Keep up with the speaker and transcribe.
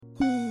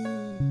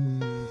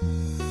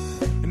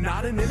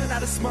nodding in and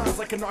out of smiles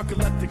like a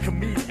narcoleptic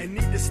comedian.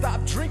 Need to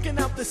stop drinking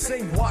out the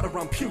same water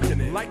I'm puking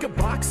in. Like a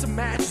box of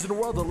matches in a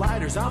world of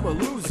lighters, I'm a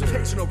loser.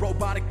 Occasional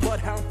robotic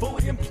bloodhound,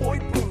 fully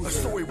employed boozer. A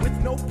story with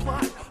no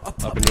plot.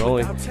 Up and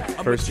rolling.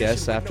 First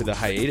guest after the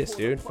hiatus,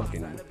 dude.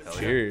 Fucking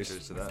cheers.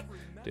 Cheers to that.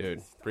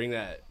 Dude, bring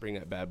that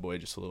bad boy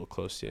just a little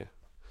close to you.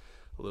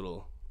 A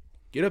little.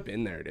 Get up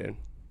in there, dude.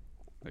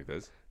 Like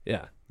this?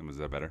 Yeah. And was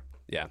that better?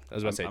 Yeah. I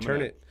was about to say, I'm turn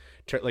gonna-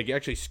 it. Like, you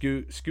actually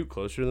scoot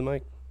closer to the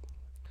mic.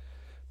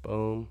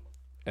 Boom.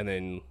 And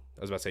then,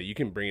 I was about to say, you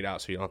can bring it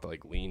out so you don't have to,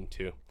 like, lean,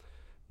 too.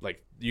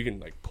 Like, you can,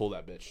 like, pull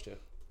that bitch, too.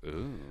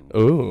 Ooh.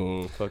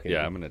 Ooh. Fucking.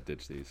 Yeah, I'm going to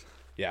ditch these.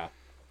 Yeah. It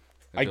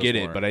I feels get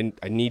it, more- but I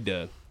need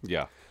to.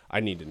 Yeah. I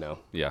need to know.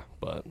 Yeah.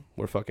 But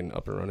we're fucking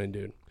up and running,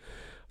 dude.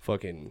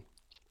 Fucking.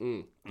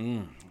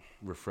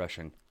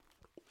 Refreshing.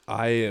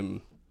 I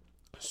am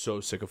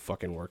so sick of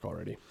fucking work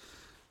already.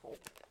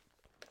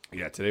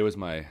 Yeah, today was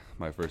my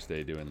first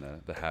day doing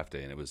the half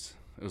day, and it was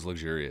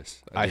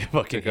luxurious. I just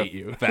fucking took a hate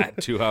you. Fat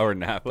 2-hour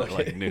nap at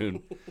like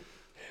noon.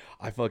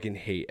 I fucking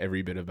hate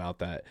every bit about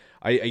that.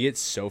 I get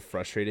so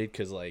frustrated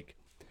because, like,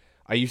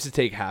 I used to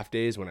take half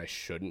days when I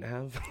shouldn't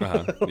have.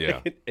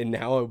 Yeah. And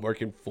now I'm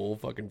working full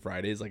fucking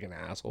Fridays like an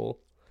asshole.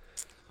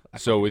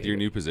 So with your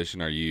new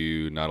position, are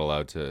you not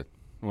allowed to?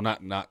 Well,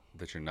 not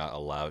that you're not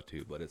allowed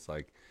to, but it's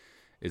like,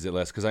 is it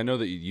less? Because I know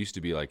that it used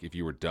to be like if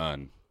you were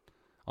done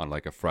on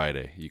like a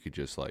Friday, you could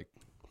just like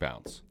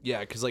bounce. Yeah,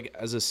 because, like,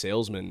 as a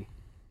salesman,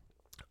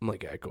 I'm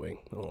like echoing.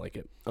 I don't like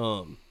it.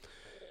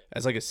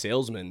 As like a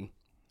salesman,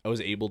 I was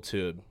able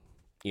to,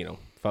 you know,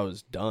 if I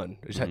was done,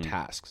 I just had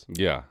tasks.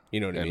 Yeah, You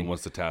know what I and mean?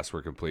 once the tasks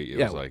were complete, it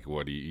Yeah. was like,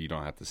 what do you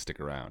don't have to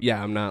stick around.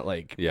 Yeah, I'm not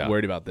like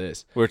worried about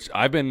this. Which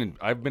I've been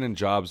in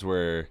jobs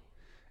where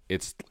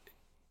it's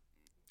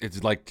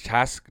like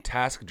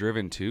task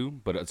driven too,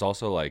 but it's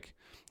also like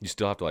you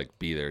still have to like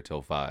be there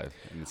till 5,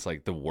 and it's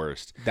like the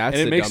worst. That's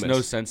and it the makes no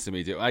dumbest. sense to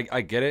me too.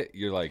 I get it.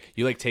 You're like,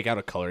 You like take out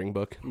a coloring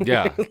book.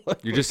 yeah,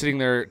 you're just sitting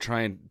there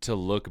trying to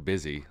look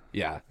busy,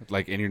 Yeah.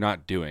 like, and you're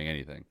not doing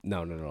anything.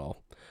 No, not at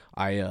all.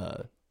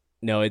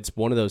 No, it's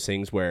one of those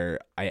things where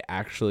I'm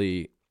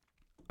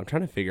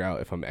trying to figure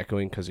out if I'm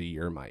echoing because of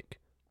your mic.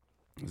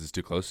 Is this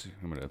too close?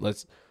 I'm gonna.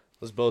 Let's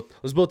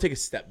both take a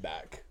step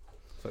back.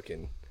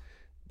 Fucking,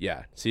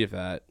 yeah. See if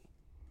that.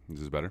 Is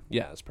this better?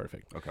 Yeah, that's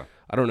perfect. Okay.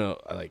 I don't know.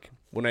 Like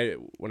when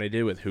I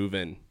did with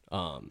Hooven,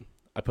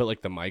 I put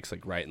like the mics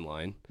like right in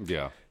line,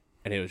 Yeah.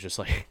 and it was just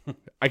like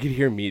I could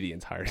hear me the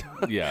entire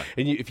time. Yeah.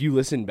 And if you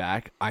listen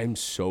back, I'm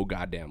so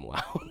goddamn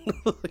loud,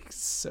 like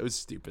so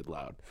stupid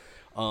loud.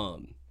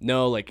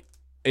 No, like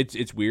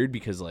it's weird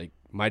because like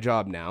my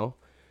job now,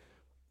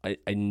 I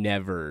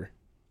never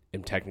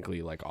am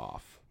technically like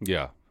off.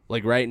 Yeah.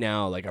 Like right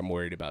now, like I'm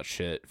worried about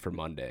shit for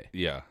Monday.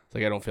 Yeah. It's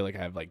like I don't feel like I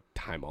have like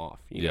time off.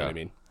 You know what I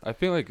mean? I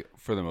feel like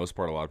for the most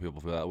part, a lot of people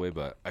feel that way,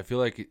 but I feel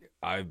like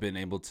I've been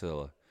able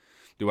to.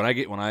 Dude,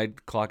 when I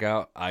clock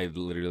out, I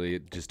literally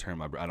just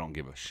turn I don't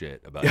give a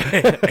shit about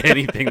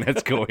anything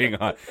that's going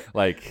on.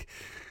 Like,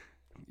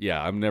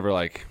 yeah, I'm never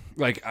like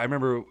I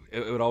remember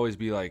it would always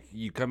be like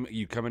you come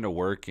into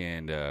work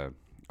and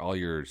all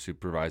your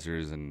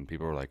supervisors and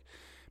people were like,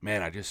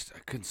 man, I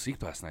couldn't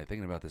sleep last night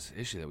thinking about this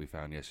issue that we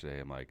found yesterday.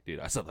 I'm like, dude,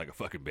 I slept like a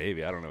fucking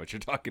baby. I don't know what you're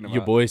talking about.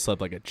 Your boy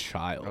slept like a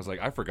child. I was like,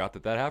 I forgot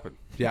that happened.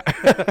 Yeah.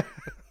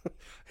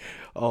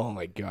 Oh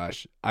my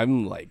gosh.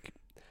 I'm like,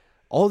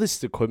 all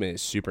this equipment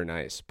is super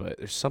nice, but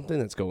there's something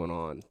that's going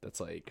on that's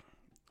like,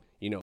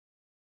 you know.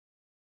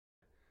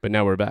 But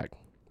now we're back.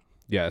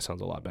 Yeah, that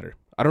sounds a lot better.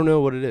 I don't know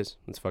what it is.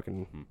 It's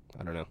fucking,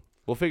 I don't know.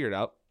 We'll figure it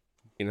out.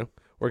 You know,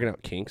 working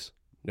out kinks.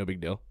 No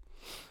big deal.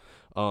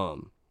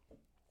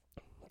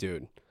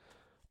 Dude,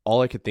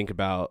 all I could think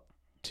about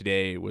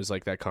today was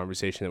like that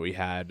conversation that we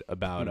had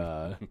about,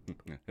 I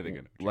think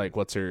I know. like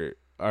what's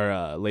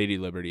our Lady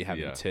Liberty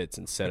having Yeah. tits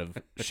instead of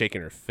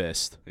shaking her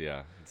fist.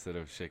 Yeah, instead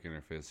of shaking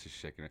her fist, she's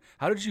shaking her.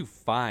 How did you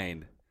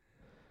find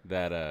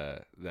that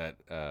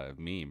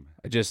meme?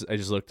 I just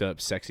looked up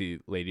sexy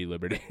Lady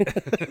Liberty.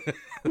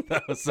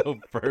 That was so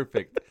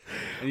perfect.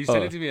 And you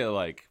sent it to me at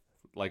like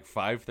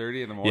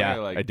 5:30 in the morning. Yeah,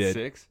 or like I did.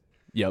 6.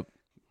 Yep.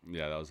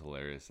 Yeah, that was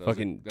hilarious. That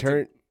Fucking was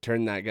a-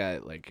 turn that guy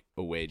like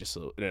away just a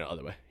little. No,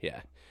 other way.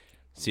 Yeah.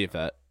 See if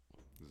that.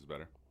 This is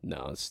better.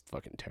 No, it's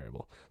fucking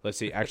terrible. Let's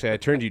see. Actually, I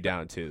turned you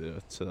down too, though.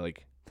 So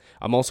like,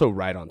 I'm also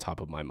right on top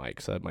of my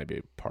mic, so that might be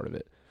a part of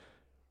it.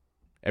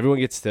 Everyone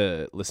gets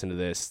to listen to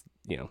this,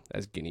 you know,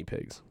 as guinea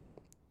pigs.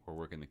 We're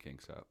working the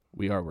kinks out.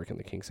 We are working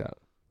the kinks out.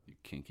 You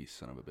kinky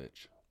son of a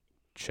bitch.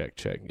 Check.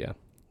 Yeah,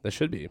 that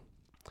should be.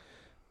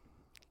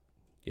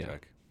 Yeah.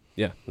 Check.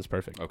 Yeah, that's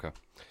perfect. Okay.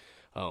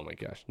 Oh my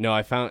gosh. No,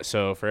 I found,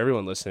 so for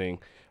everyone listening,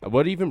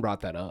 what even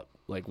brought that up?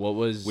 Like what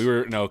was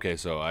Okay,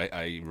 so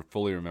I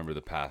fully remember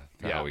the path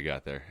to Yeah. how we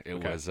got there. It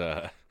Okay. was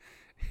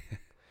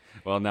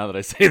well, now that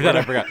I say that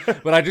I forgot.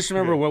 But I just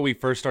remember when we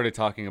first started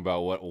talking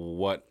about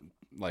what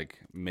like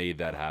made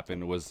that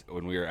happen was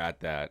when we were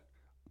at that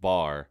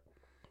bar,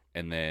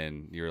 and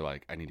then you were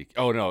like, I need to.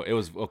 Oh no, it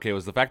was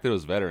the fact that it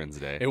was Veterans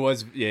Day. It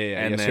was and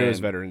And yesterday was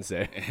then- Veterans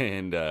Day.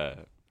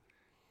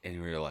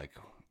 and we were like,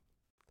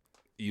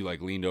 you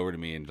like leaned over to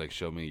me and like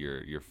showed me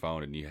your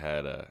phone, and you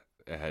had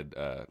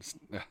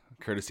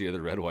courtesy of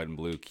the red, white, and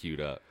blue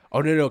queued up.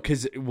 Oh no,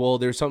 because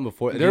there's something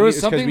before. There was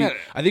something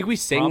I think we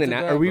sang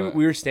or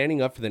we were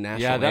standing up for the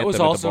national anthem. Yeah, that was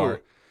at also the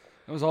bar.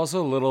 that was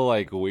also a little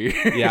like weird.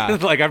 Yeah,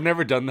 like I've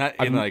never done that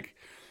in like.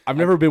 I've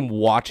never been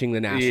watching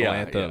the national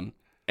anthem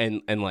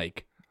and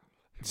like.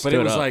 But it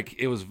was like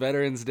it was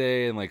Veterans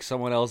Day and like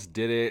someone else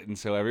did it, and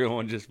so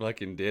everyone just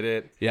fucking did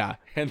it. Yeah,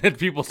 and then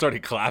people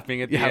started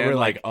clapping at the end. We're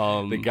like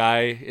the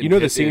guy.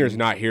 The singer's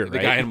not here, right? The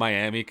guy in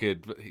Miami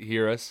could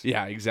hear us.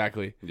 Yeah,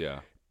 exactly. Yeah.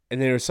 And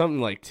then there was something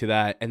like to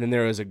that, and then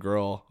there was a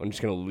girl. I'm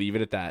just gonna leave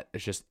it at that.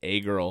 It's just a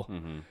girl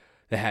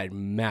that had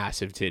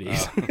massive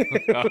titties.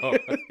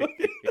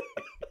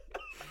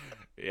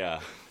 Yeah.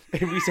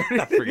 And we started,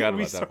 I forgot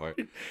about that part.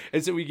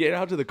 And so we get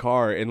out to the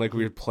car and like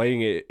we were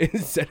playing it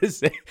instead of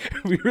saying,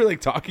 we were like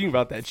talking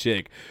about that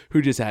chick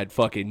who just had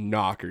fucking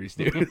knockers,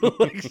 dude.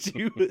 Like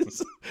she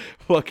was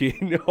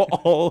fucking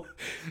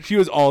she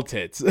was all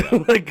tits.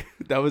 Yeah. Like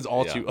that was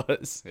all she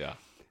was. Yeah.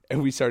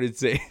 And we started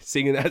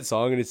singing that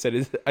song, and it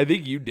said, "I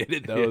think you did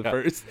it though at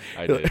first."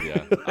 I did,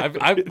 yeah.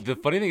 The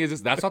funny thing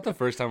is, that's not the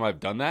first time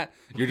I've done that.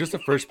 You're just the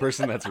first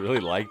person that's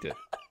really liked it.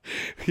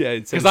 Yeah,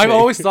 because I've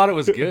always thought it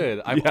was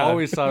good. I've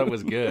always thought it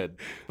was good,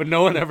 but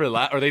no one ever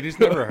laughed, or they just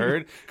never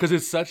heard because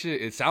it's such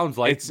a. It sounds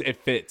like it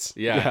fits.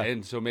 Yeah,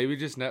 and so maybe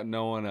just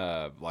no one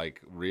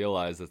like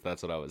realized that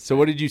that's what I was. So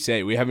what did you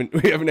say? We haven't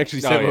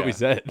actually said what we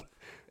said.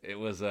 It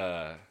was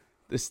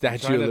the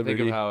Statue of Liberty.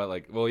 Think of how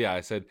it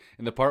I said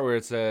in the part where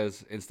it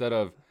says instead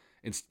of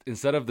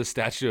the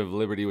Statue of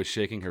Liberty was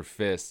shaking her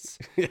fists,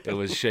 it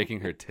was shaking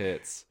her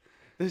tits.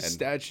 The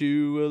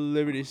Statue of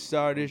Liberty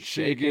started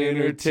shaking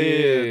her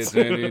tits,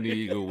 and an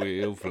eagle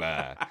will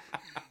fly.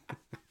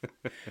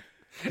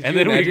 And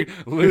then we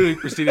literally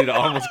proceeded to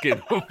almost get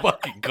in a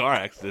fucking car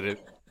accident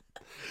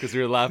because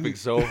we were laughing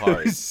so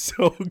hard.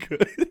 So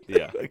good.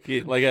 Yeah.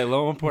 Like at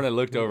one point I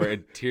looked over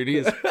and Tierney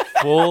is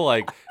full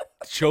like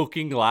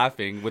choking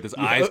laughing with his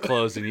eyes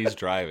closed and he's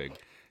driving.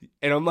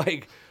 And I'm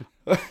like,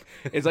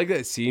 it's like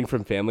that scene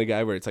from Family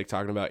Guy where it's like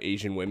talking about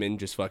Asian women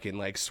just fucking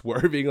like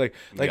swerving, like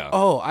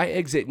oh, I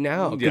exit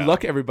now. Good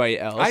luck, everybody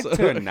else. I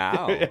turn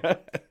now.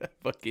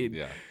 Fucking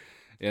yeah.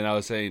 And I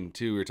was saying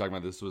too, we were talking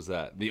about this was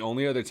that the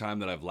only other time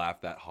that I've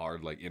laughed that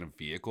hard like in a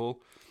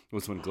vehicle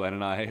was when Glenn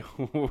and I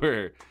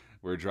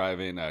were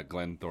driving.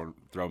 Glenn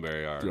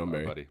Throneberry, our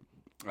buddy,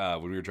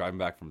 when we were driving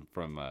back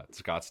from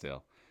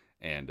Scottsdale.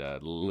 And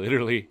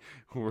literally,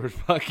 we're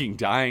fucking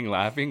dying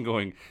laughing,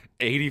 going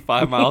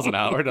 85 miles an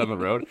hour down the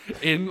road.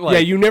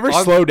 You never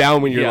slow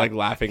down when you're like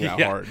laughing that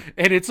hard.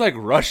 And it's like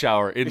rush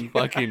hour in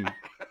fucking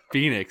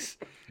Phoenix,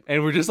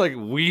 and we're just like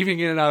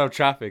weaving in and out of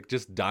traffic,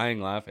 just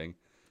dying laughing.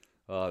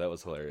 Oh, that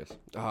was hilarious.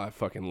 Oh, I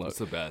fucking love it. It's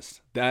the best.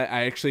 That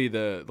I actually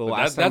the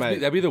last time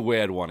that'd be the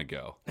way I'd want to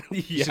go.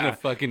 Just in a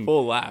fucking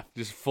full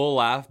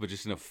laugh, but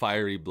just in a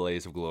fiery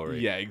blaze of glory.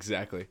 Yeah,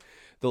 exactly.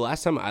 The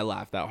last time I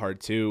laughed that hard,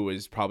 too,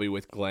 was probably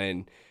with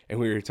Glenn, and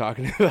we were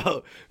talking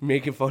about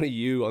making fun of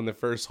you on the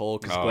first hole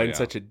because Glenn's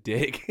such a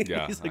dick.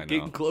 Yeah, he's like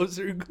getting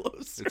closer and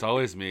closer. It's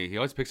always me. He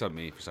always picks on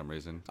me for some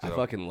reason. So. I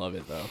fucking love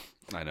it, though.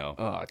 I know.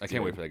 Oh, I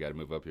can't wait for that guy to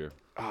move up here.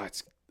 Oh,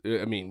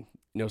 I mean,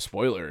 no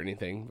spoiler or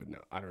anything, but no,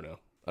 I don't know.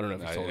 I don't know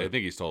if he's told I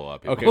think he's told a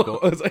lot of Okay, people.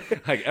 cool.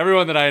 Like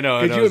everyone that I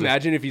know. Could you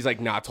imagine if he's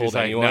like not told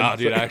anyone? No,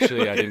 dude,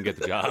 actually, I didn't get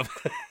the job.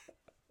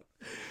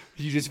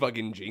 You just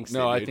fucking jinxed it.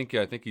 No, dude.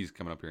 I think he's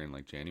coming up here in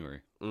like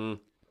January.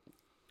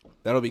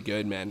 That'll be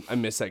good, man. I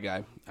miss that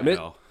guy.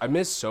 I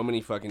miss so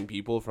many fucking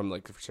people from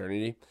like the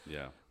fraternity.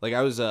 Yeah. Like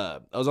I was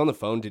on the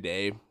phone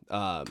today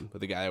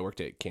with a guy I worked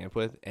at camp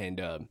with,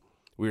 and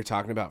we were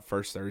talking about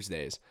First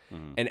Thursdays.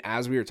 And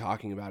as we were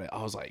talking about it,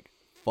 I was like,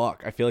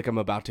 fuck, I feel like I'm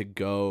about to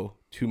go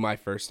to my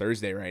first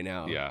Thursday right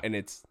now. Yeah. And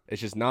it's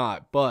just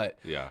not, but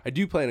yeah. I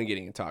do plan on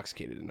getting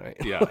intoxicated tonight.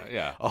 Yeah,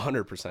 yeah.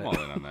 100%. I'm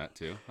all in on that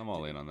too. I'm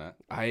all in on that.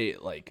 I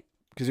like,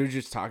 because we were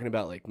just talking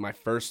about like my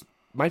first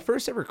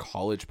ever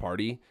college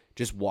party,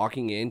 just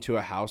walking into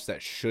a house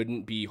that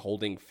shouldn't be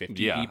holding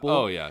 50 people.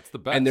 Oh yeah, it's the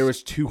best. And there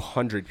was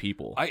 200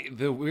 people.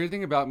 The weird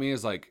thing about me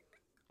is like,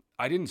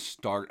 I didn't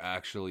start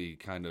actually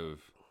kind of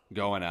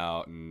going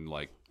out and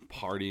like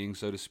partying,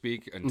 so to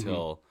speak,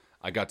 until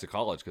I got to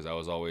college, because I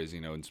was always,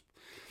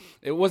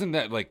 it wasn't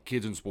that like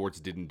kids in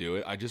sports didn't do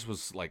it. I just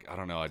was like, I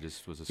don't know, I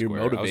just was a square.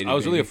 Motivated, I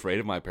was really afraid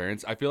of my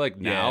parents. I feel like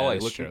now,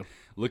 like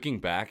looking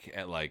back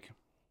at like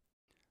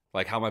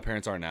how my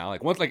parents are now,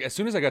 like once, like as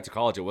soon as I got to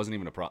college, it wasn't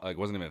even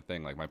a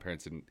thing. Like my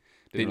parents didn't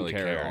really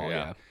care at all.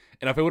 Yeah.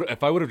 And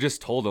if I would have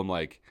just told them,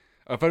 like,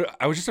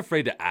 I was just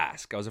afraid to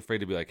ask. I was afraid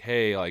to be like,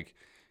 hey, like,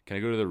 can I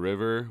go to the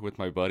river with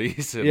my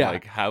buddies and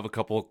like have a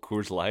couple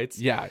Coors Lights?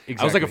 Yeah, exactly.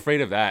 I was like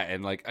afraid of that,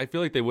 and like I feel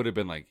like they would have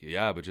been like,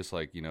 yeah, but just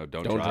like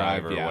don't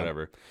drive or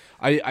whatever.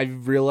 I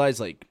realized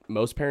like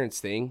most parents'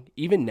 thing,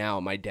 even now,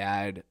 my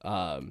dad,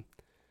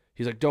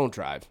 he's like, don't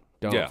drive,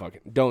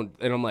 don't,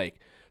 and I'm like,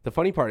 the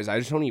funny part is I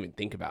just don't even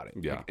think about it.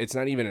 Yeah, like, it's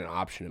not even an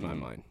option in my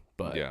mind.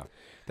 But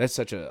that's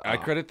such a. I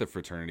credit the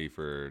fraternity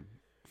for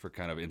for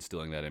kind of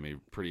instilling that in me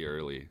pretty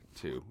early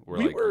too.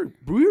 We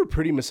were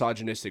pretty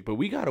misogynistic, but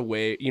we got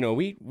away. You know,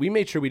 we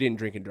made sure we didn't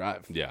drink and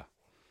drive. yeah.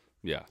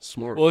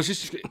 Smart. Well, it's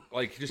just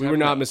like we were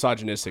not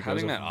misogynistic.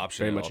 Having It was that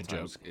option very at much all a joke.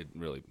 times, it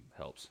really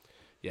helps.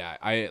 Yeah,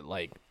 I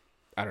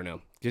don't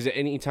know, because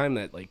any time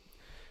that like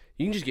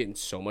you can just get in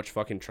so much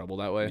fucking trouble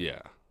that way. Yeah.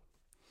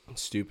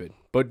 It's stupid.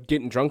 But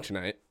getting drunk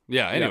tonight.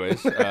 Yeah.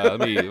 Anyways, let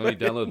me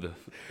download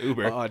the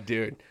Uber. Oh,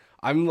 dude.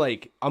 I'm I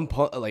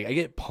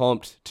get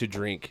pumped to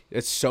drink.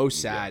 It's so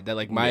sad that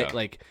like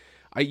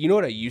you know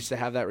what I used to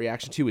have that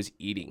reaction to is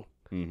eating.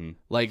 Mm-hmm.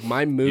 Like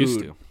my mood.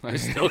 Used to. I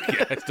still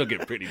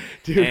get pretty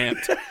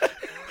amped.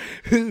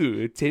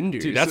 Ooh, Tinder.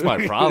 Dude, that's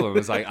my problem.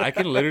 Is like I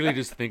can literally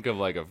just think of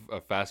like a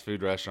fast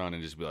food restaurant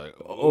and just be like,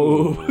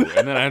 oh,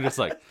 and then I'm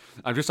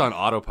just on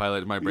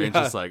autopilot. My brain's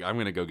just like, I'm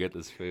gonna go get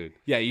this food.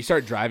 Yeah, you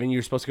start driving.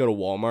 You're supposed to go to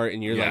Walmart,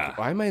 and you're Yeah. like,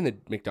 why am I in the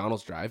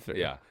McDonald's drive-thru?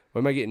 Yeah. Why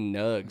am I getting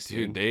nugs,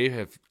 Dude, they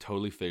have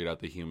totally figured out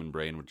the human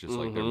brain with just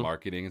like their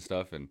marketing and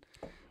stuff, and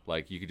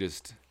like you could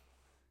just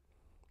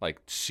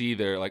like see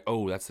their like,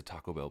 oh, that's the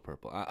Taco Bell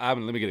purple. Let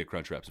me get a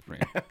Crunchwrap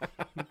Supreme.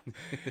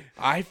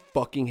 I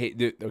fucking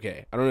hate.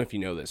 Okay, I don't know if you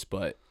know this,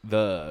 but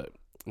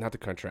not the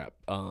Crunchwrap,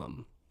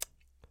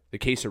 the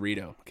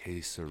quesarito.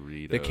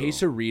 Quesarito. The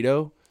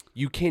quesarito,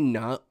 you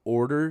cannot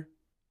order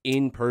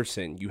in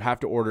person. You have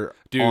to order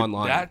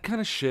online. That kind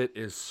of shit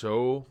is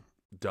so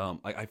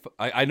dumb.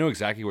 I know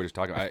exactly what you're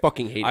talking about. I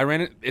fucking hate it. I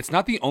ran it. It's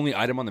not the only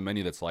item on the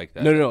menu that's like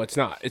that. No, it's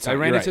not. I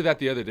ran into that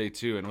the other day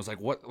too, and was like,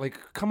 "What?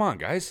 Like, come on,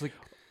 guys! Like,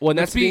 Well,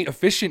 let's be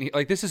efficient.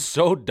 Like, this is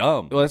so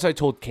dumb." Well, that's what I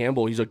told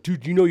Campbell. He's like,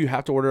 dude, you know you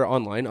have to order it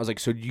online? I was like,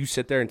 so you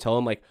sit there and tell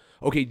him, like,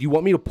 okay, do you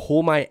want me to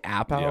pull my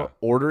app out,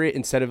 order it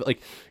instead of,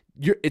 like,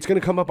 it's going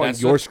to come up on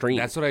your screen.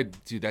 That's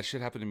what dude, that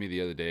shit happened to me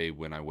the other day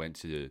when I went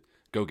to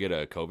go get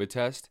a COVID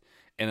test.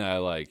 And I,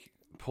 like,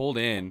 pulled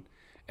in,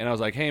 and I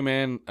was like, hey,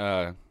 man,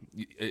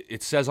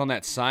 it says on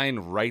that sign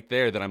right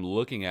there that I'm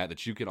looking at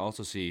that you can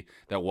also see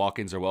that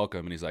walk-ins are welcome.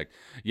 And he's like,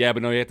 yeah,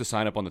 but no, you have to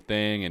sign up on the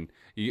thing, and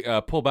you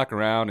pull back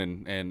around,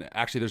 and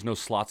actually there's no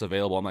slots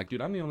available. I'm like,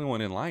 dude, I'm the only one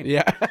in line.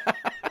 Yeah.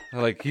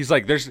 Like, he's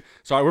like,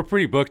 sorry, we're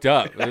pretty booked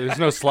up. There's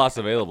no slots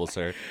available,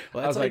 sir.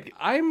 Well, I was like,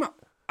 I'm at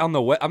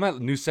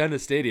Newsenda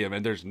Stadium,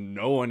 and there's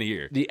no one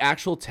here. The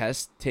actual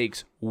test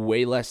takes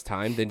way less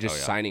time than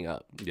just signing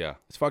up. Yeah.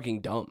 It's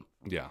fucking dumb.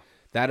 Yeah.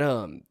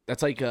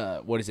 That's like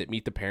what is it?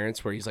 Meet the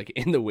Parents, where he's like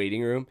in the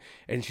waiting room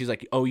and she's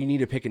like, "Oh, you need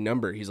to pick a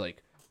number." He's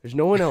like, "There's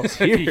no one else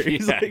here."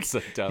 He's like,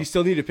 so dumb. "You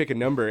still need to pick a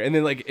number." And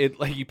then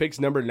he picks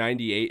number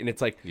 98, and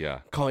it's like,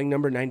 calling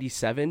number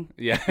 97.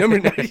 Yeah, number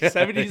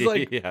 97. He's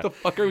like, "What the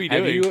fuck are we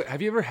doing?"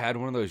 Have you ever had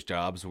one of those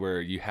jobs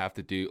where you have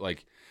to do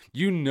like,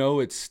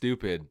 it's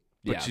stupid,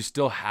 but you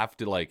still have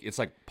to, like, it's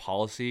like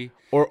policy,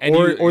 or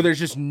there's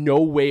just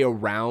no way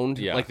around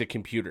like the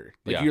computer.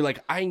 Like you're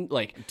like,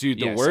 dude,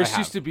 the worst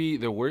used to be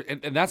the worst,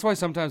 and that's why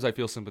sometimes I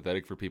feel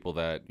sympathetic for people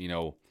that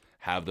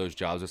have those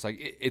jobs. It's like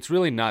it's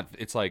really not.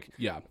 It's like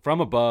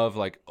from above,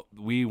 like,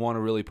 we want to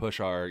really push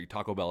our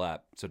Taco Bell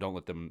app, so don't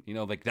let them.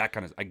 Like that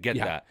kind of. I get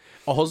that.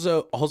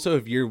 Also,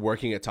 if you're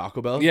working at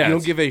Taco Bell, you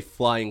don't give a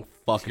flying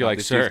fuck about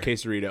this dude's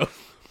quesarito.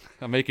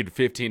 I'm making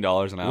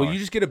 $15 an hour. Well, you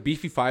just get a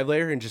beefy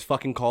 5-layer and just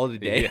fucking call it a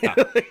day. Yeah.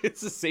 It's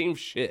the same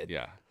shit.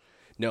 Yeah.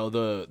 No,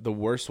 the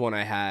worst one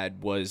I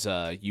had was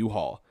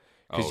U-Haul.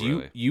 Because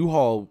really?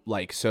 U-Haul,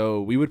 like,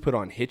 so we would put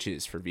on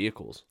hitches for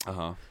vehicles.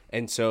 Uh-huh.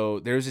 And so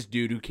there's this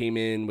dude who came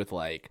in with,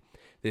 like,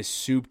 this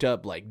souped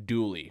up, like,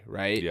 dually,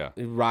 right? Yeah.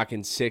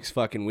 Rocking 6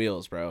 fucking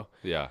wheels, bro.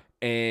 Yeah.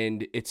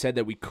 And it said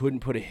that we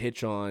couldn't put a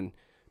hitch on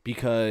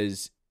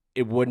because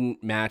it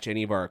wouldn't match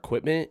any of our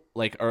equipment.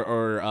 Like,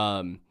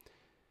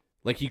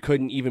 like, he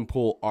couldn't even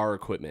pull our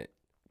equipment,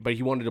 but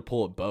he wanted to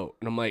pull a boat.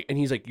 And I'm like, and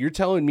he's like, you're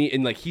telling me,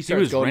 and like, he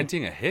was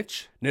renting a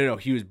hitch? No,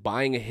 he was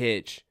buying a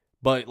hitch.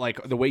 But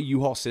like, the way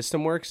U-Haul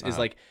system works is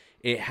like,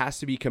 it has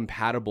to be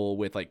compatible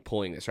with like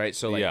pulling this, right?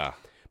 So like,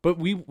 but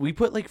we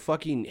put like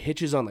fucking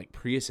hitches on like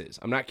Priuses.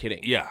 I'm not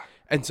kidding. Yeah.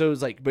 And so it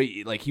was like, but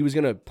like, he was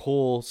gonna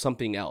pull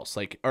something else,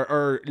 like,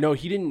 or no,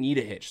 he didn't need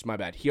a hitch. It's my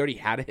bad. He already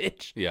had a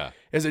hitch. Yeah.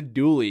 As a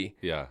dually.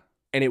 Yeah.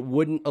 And it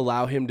wouldn't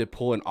allow him to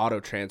pull an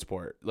auto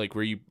transport, like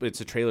where it's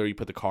a trailer, you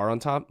put the car on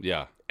top.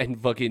 Yeah. And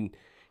fucking,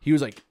 he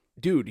was like,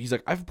 dude, he's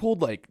like, I've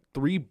pulled like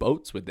 3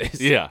 boats with this.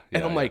 Yeah.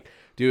 And I'm like,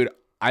 dude,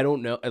 I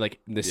don't know.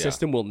 Like, the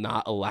system will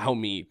not allow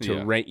me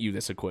to rent you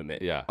this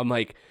equipment. Yeah. I'm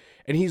like,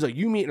 and he's like,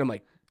 you mean? And I'm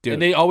like, dude.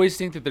 And they always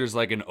think that there's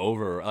like an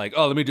like,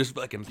 oh, let me just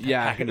fucking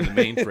hack into the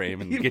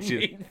mainframe and get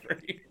you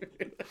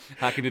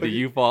hack into the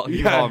U-Haul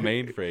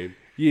mainframe.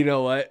 You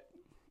know what?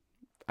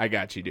 I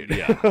got you, dude.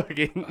 Yeah.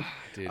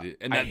 Dude,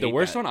 and I the hate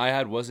worst that. one I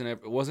had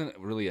wasn't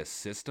really a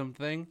system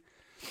thing.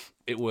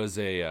 It was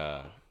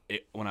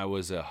when I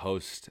was a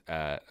host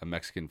at a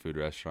Mexican food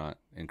restaurant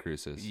in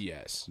Cruces.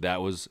 Yes. That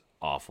was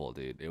awful,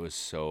 dude. It was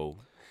so,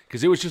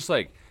 because it was just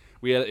like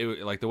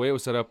like the way it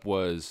was set up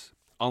was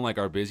on like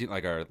our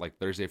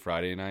Thursday,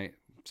 Friday night,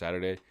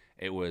 Saturday.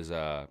 It was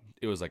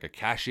like a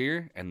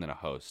cashier and then a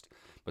host.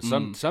 But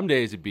some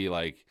days it'd be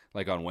like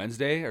on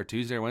Wednesday or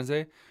Tuesday or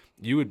Wednesday,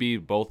 you would be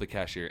both the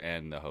cashier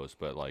and the host.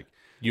 But like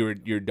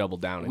You're double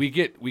down. We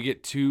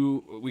get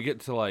to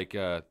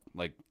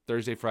like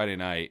Thursday, Friday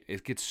night.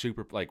 It gets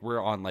super like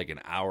we're on like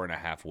an hour and a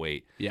half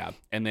wait. Yeah.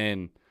 And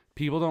then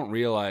people don't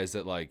realize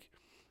that like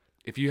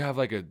if you have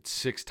like a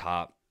 6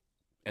 top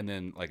and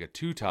then like a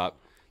 2 top,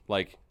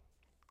 like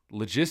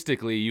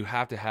logistically you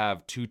have to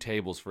have 2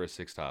 tables for a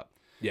 6 top.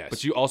 Yes.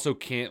 But you also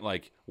can't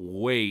like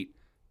wait.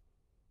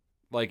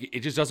 Like it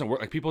just doesn't work.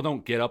 Like people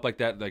don't get up like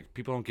that. Like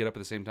people don't get up at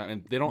the same time,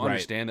 and they don't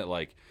understand that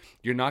like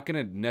you're not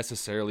gonna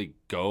necessarily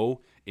go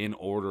in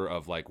order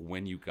of like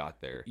when you got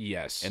there.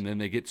 Yes. And then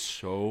they get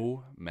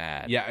so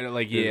mad. Yeah, and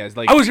it's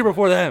like I was here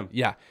before them.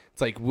 Yeah,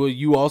 it's like, well,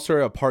 you also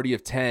are a party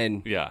of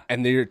 10. Yeah.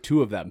 and there are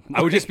 2 of them.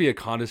 I would just be a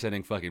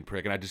condescending fucking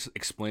prick, and I just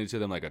explain it to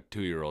them like a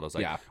 2-year-old. I was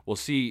like, Yeah. "Well,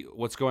 see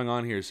what's going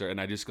on here, sir," and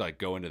I just like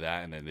go into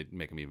that, and then they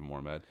make them even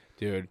more mad.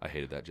 Dude, I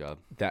hated that job.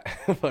 that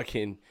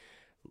fucking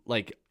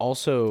like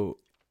also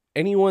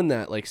anyone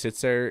that like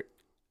sits there,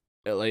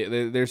 like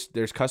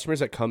there's customers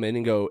that come in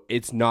and go,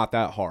 it's not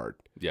that hard.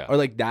 Yeah. Or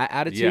like that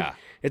attitude. Yeah.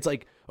 It's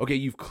like, okay,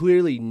 you've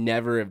clearly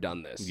never have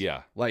done this.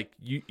 Yeah. Like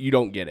you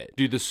don't get it.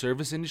 Dude, the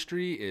service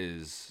industry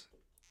is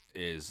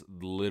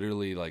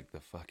literally like the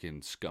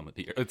fucking scum of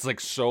the earth. It's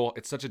like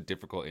it's such a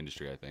difficult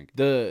industry, I think.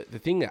 The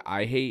thing that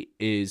I hate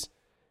is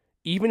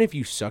even if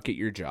you suck at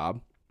your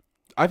job,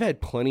 I've had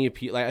plenty of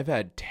people, like I've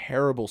had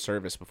terrible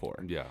service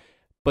before. Yeah.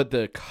 But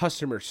the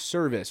customer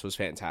service was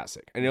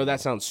fantastic. I know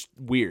that sounds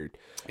weird.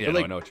 Yeah, but no,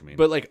 like, I know what you mean.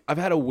 But like I've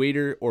had a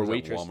waiter or Where's that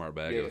waitress. Walmart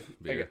bag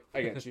of beer?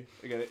 I got you.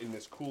 I got it in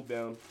this cooled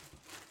down.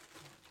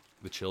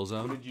 The chill What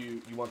zone? did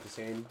you want the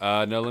same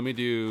No, let me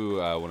do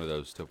one of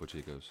those Topo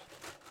Chicos.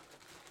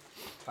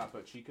 Topo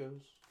Chicos?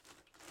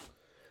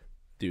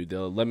 Dude,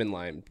 the lemon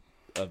lime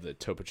of the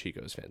Topo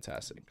Chico is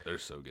fantastic. They're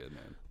so good,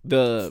 man.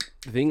 The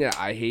thing that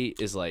I hate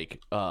is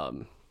like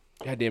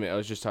God damn it, I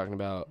was just talking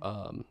about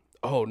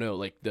oh no,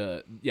 like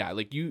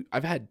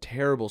I've had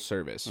terrible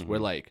service where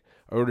like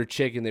I ordered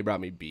chicken, they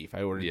brought me beef.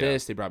 I ordered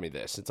this, they brought me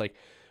this. It's like,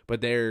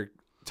 but they're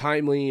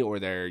timely or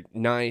they're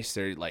nice.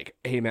 They're like,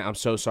 hey man, I'm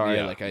so sorry.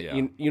 Yeah, like yeah.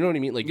 you know what I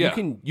mean? Like Yeah.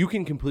 you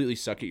can completely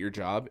suck at your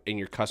job and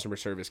your customer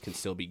service can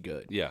still be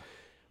good. Yeah.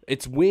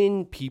 It's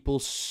when people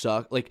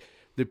suck, like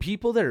the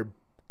people that are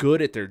good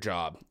at their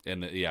job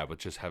And but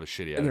just have a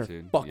shitty and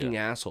attitude. they're fucking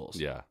yeah. assholes.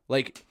 Yeah.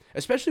 Like,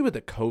 especially with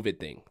the COVID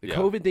thing. The Yeah.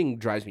 COVID thing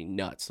drives me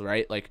nuts,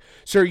 right? Like,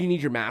 sir, you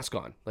need your mask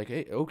on. Like,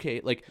 hey, okay.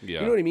 Like, you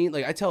Yeah. know what I mean?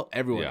 Like, I tell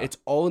everyone, Yeah. it's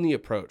all in the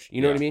approach.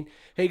 You know what I Yeah. mean?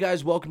 Hey,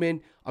 guys, welcome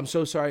in. I'm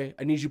so sorry.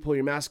 I need you to pull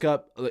your mask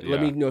up. Let me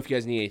Yeah. know if you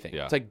guys need anything.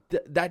 Yeah. It's like,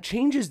 that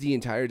changes the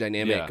entire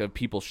dynamic Yeah. of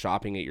people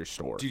shopping at your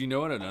store. Dude, you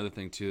know what? Another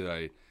thing too that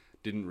I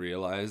didn't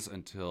realize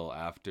until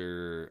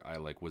after I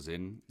like was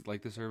in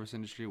like the service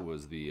industry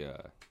was the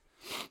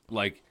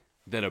like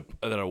that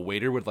a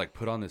waiter would like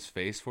put on this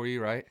face for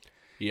you, right?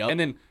 Yep. And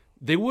then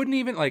they wouldn't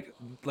even like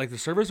the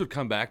servers would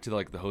come back to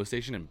like the host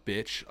station and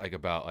bitch like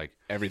about like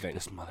Everything.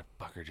 This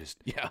motherfucker just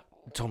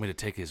told me to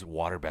take his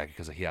water back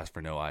because he asked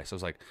for no ice. I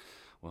was like,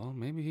 well,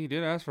 maybe he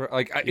did ask for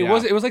like it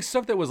was like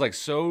stuff that was like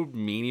so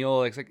menial.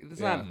 Like,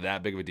 it's not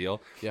that big of a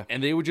deal. Yeah.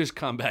 And they would just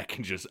come back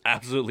and just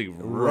absolutely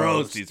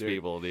roast these dude.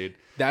 people, dude.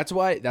 That's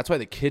why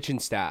the kitchen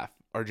staff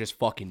are just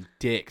fucking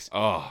dicks.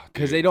 Oh,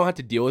 Because they don't have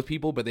to deal with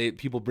people, but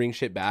people bring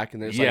shit back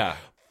and they're just Yeah. like,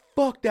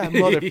 fuck that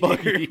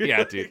motherfucker.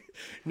 Yeah, dude.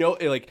 No,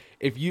 like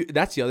if you,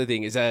 that's the other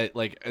thing is that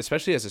like,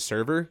 especially as a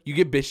server, you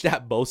get bitched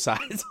at both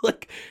sides.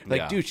 like,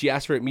 Yeah. dude, she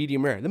asked for it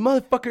medium rare. The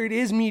motherfucker, it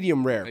is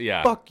medium rare.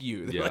 Yeah. Fuck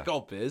you. They're Yeah. like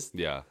all pissed.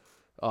 Yeah.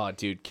 Oh,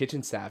 dude,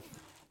 kitchen staff.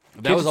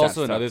 That was Kitchen also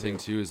staff another sucks, thing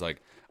too. Is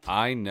like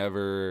I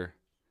never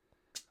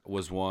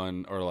was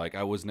one, or like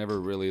I was never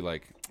really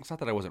like. It's not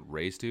that I wasn't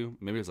raised to.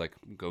 Maybe it's like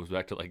goes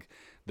back to like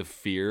the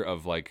fear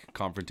of like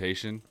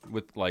confrontation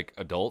with like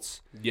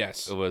adults.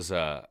 Yes. It was.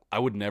 I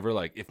would never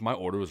like if my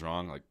order was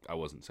wrong. Like I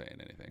wasn't saying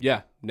anything.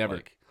 Yeah, never.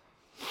 Like,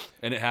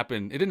 and it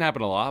happened. It didn't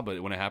happen a lot, but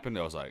when it happened,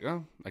 I was like,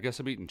 oh, I guess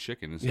I'm eating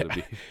chicken instead of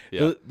beef.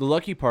 Yeah. The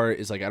lucky part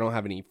is like I don't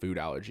have any food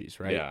allergies,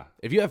 right? Yeah.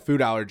 If you have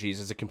food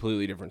allergies, it's a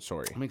completely different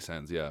story. Makes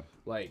sense. Yeah.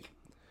 Like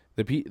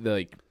the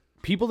like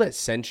people that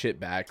send shit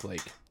back,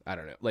 like I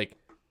don't know, like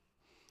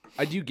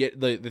I do get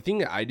the thing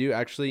that I do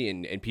actually,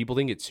 and people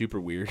think it's super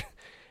weird.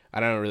 I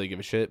don't really give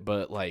a shit,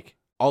 but like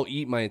I'll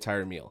eat my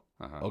entire meal.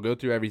 I'll go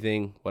through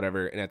everything,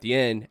 whatever, and at the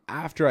end,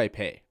 after I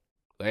pay,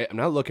 right? I'm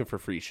not looking for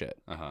free shit.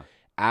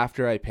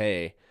 After I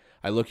pay,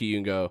 I look at you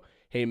and go,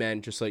 hey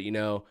man, just let you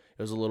know,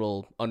 it was a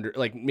little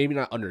like maybe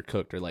not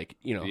undercooked or like,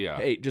 you know,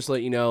 hey, just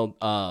let you know,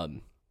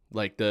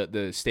 like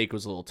the steak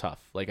was a little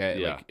tough. Like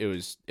like it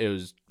was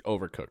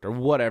overcooked or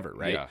whatever,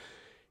 right? Yeah.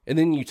 And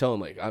then you tell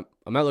them like,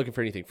 I'm not looking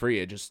for anything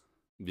free. I just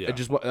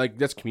like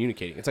that's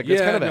communicating. It's like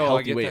it's kind of a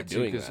healthy way of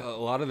doing because that. a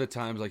lot of the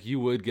times, like you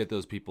would get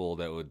those people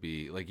that would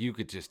be like you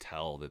could just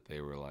tell that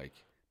they were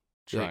like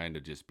trying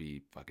to just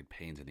be fucking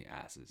pains in the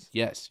asses.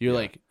 Yes, you're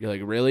like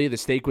really the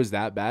steak was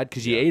that bad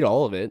because you ate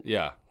all of it.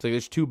 Yeah, It's like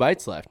there's 2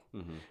 bites left,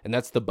 and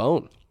that's the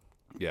bone.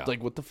 yeah, It's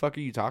like what the fuck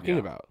are you talking Yeah.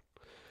 about?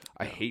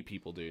 I hate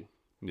people, dude.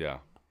 yeah.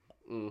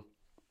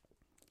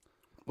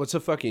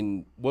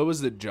 What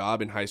was the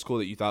job in high school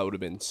that you thought would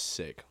have been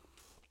sick?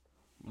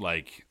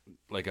 like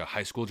a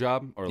high school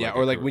job or Yeah, like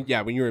or a like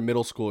career- when you're in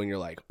middle school and you're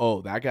like,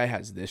 oh, that guy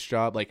has this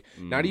job. Like,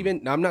 not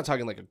even. I'm not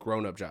talking like a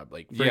grown up job.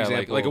 Like, for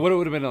example, like what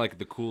would have been like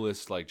the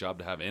coolest like job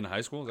to have in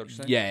high school? Is that what you're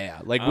saying? yeah.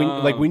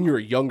 Like when you were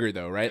younger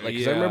though, right? Like,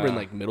 'cause I remember in Yeah.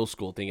 like middle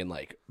school thinking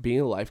like being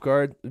a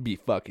lifeguard would be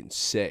fucking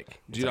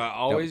sick. It's Dude, like, I that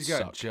always would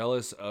got suck.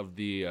 jealous of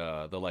the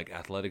like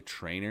athletic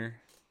trainer.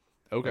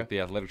 Okay. Like the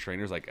athletic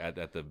trainers like at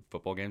the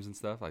football games and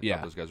stuff. I Yeah.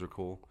 thought those guys were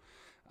cool.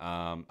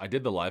 I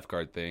did the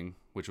lifeguard thing,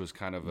 which was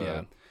kind of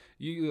Yeah.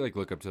 you like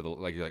look up to the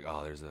like you're like,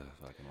 oh, there's a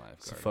fucking lifeguard.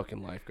 It's a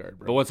fucking lifeguard,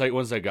 bro. But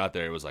once I got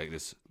there, it was like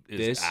this is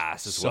This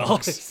ass as well.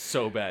 sucks. It's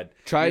so bad.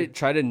 Try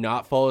to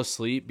not fall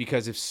asleep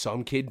because if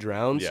some kid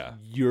drowns, Yeah.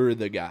 you're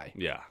the guy.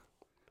 Yeah,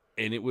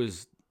 and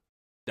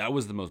that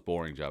was the most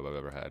boring job I've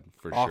ever had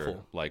for Awful.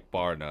 sure, like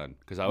bar none.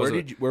 Because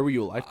Where were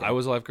you a lifeguard? I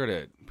was a lifeguard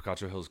at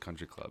Picacho Hills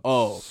Country Club.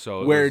 Oh,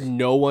 so it where was-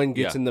 no one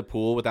gets yeah. in the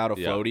pool without a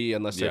Yeah. floaty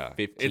unless they're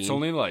 15. It's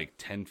only like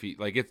 10 feet.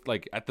 Like it's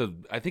like I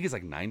think it's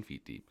like 9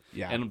 feet deep.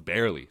 Yeah. And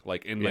barely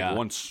like in like Yeah.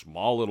 one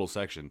small little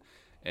section.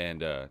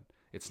 And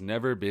it's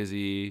never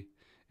busy.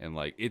 And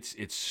like it's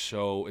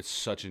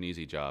such an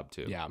easy job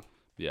too. Yeah.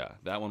 Yeah.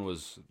 That one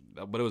was,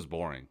 but it was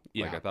boring.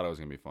 Like Yeah. I thought it was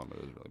going to be fun, but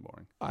it was really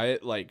boring.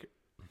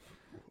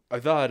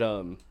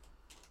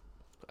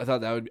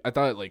 I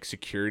thought like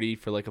security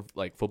for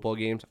like football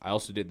games. I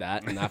also did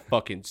that, and that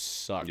fucking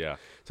sucked. Yeah.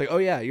 It's like, oh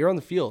yeah, you're on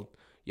the field.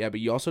 Yeah, but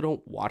you also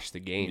don't watch the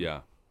game.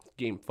 Yeah. The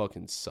game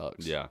fucking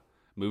sucks. Yeah.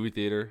 Movie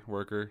theater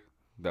worker.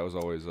 That was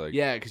always like,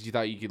 Yeah, because you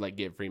thought you could like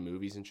get free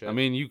movies and shit. I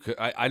mean, you could,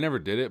 I never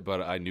did it,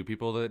 but I knew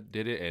people that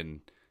did it,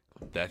 and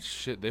that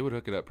shit, they would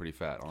hook it up pretty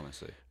fat,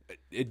 honestly.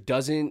 it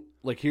doesn't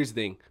like. Here's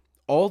the thing.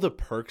 All the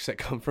perks that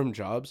come from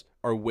jobs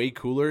are way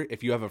cooler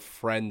if you have a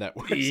friend that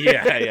works.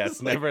 there.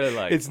 It's never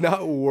like, It's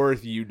not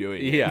worth you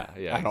doing it. yeah,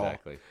 at all.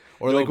 exactly.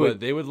 Or No, like but when,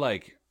 they would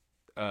like,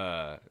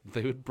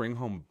 they would bring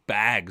home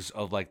bags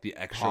of like the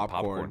extra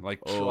popcorn, like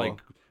Oh. like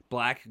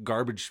black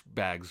garbage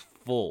bags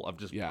full of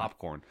just Yeah.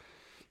 popcorn.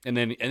 And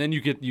then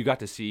you got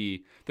to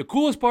see the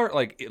coolest part,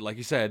 like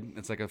you said,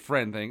 it's like a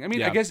friend thing. I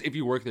mean, I Yeah. guess if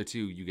you work there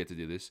too, you get to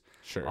do this,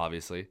 Sure.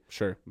 obviously.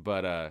 Sure.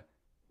 But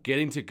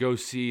getting to go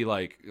see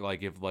like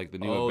if like the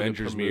new Oh, the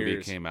Avengers movie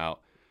premieres. came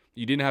out,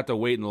 you didn't have to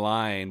wait in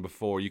line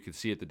before you could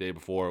see it the day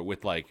before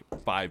with like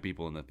 5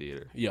 people in the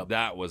theater. Yep.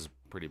 That was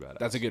pretty badass.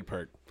 That's a good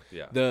perk.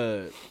 Yeah.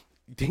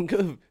 Think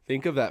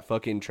of that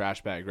fucking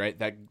trash bag, right?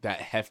 That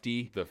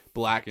hefty The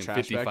black fucking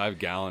trash bag.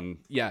 55-gallon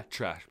Yeah.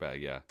 trash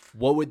bag, yeah.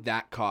 What would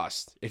that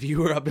cost if you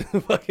were up in the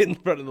fucking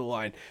front of the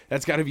line?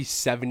 That's got to be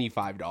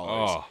 $75.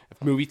 Oh.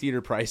 Movie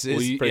theater prices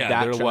Well, for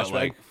that they're trash what, bag.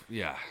 like,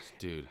 yeah,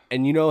 dude.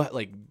 And you know,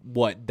 like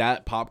what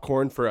that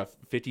popcorn for a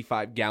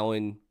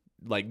 55-gallon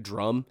like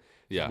drum?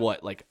 Yeah.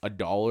 What, like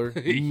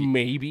 $1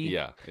 maybe?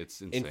 Yeah,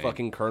 it's insane. In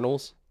fucking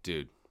kernels.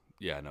 dude.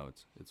 Yeah, no,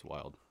 it's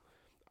wild.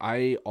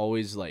 I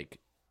always like,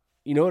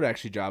 you know what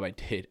actually job I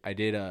did?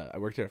 I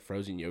worked at a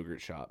frozen yogurt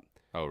shop.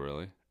 Oh,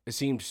 really? It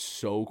seemed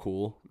so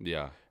cool.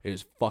 Yeah. It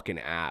was fucking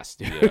ass,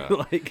 dude. Yeah.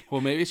 like, Well,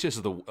 maybe it's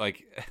just the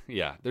like,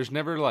 yeah. There's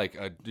never like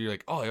you're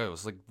like, oh yeah, it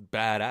was like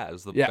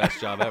badass, the Yeah. best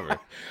job ever.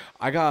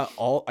 I got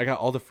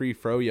all the free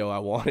froyo I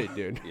wanted,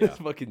 dude. Yeah. It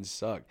fucking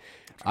sucked.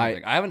 I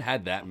haven't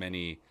had that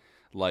many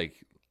like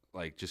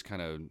just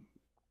kind of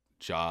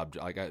job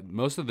like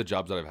most of the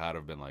jobs that I've had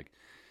have been like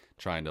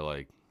trying to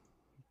like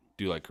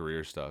do like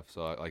career stuff.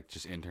 So like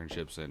just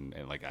internships and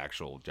like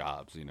actual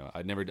jobs. You know,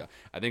 I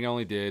think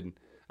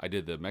I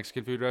did the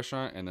Mexican food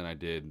restaurant and then I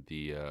did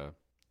the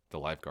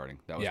lifeguarding.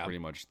 That was Yeah. pretty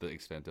much the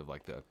extent of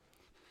like I'm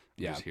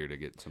Yeah. just here to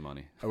get some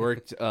money. I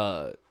worked.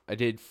 I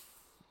did.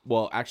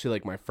 Well, actually,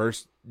 like my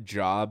first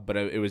job, but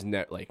it was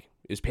net like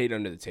it was paid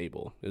under the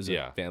table. It was a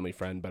Yeah. family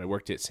friend, but I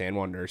worked at San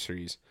Juan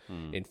Nurseries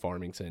in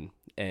Farmington,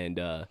 and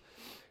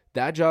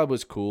that job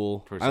was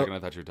cool. For a second, I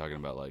thought you were talking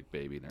about like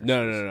baby nurses.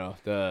 No.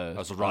 I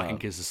was rocking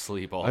kids to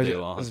sleep all I day was,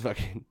 long. I was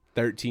fucking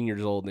 13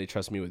 years old, and they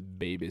trust me with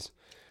babies.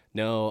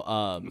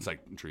 No, It's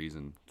like trees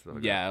and stuff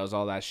like yeah, it was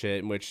all that shit,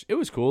 in which it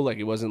was cool. Like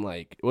it wasn't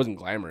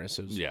glamorous.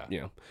 It was, Yeah.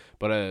 you know,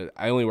 but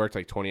I only worked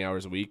like 20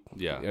 hours a week.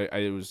 Yeah. I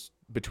it was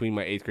between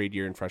my 8th grade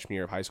year and freshman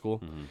year of high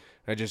school.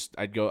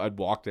 I'd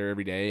walk there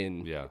every day,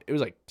 and Yeah. it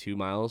was like 2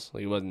 miles.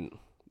 Like it wasn't,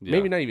 Yeah.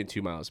 maybe not even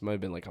 2 miles. It might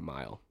have been like a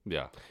mile, that.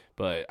 Yeah.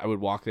 but I would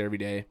walk there every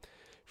day,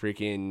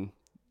 freaking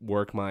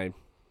work my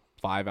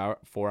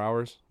 4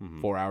 hours,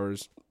 Mm-hmm. 4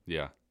 hours,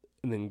 Yeah.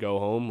 and then go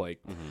home.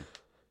 Like,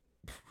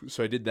 Mm-hmm.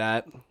 so I did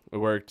that. I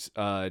worked,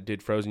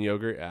 did frozen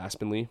yogurt at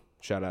Aspenly.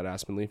 Shout out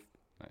Aspenly.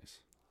 Nice.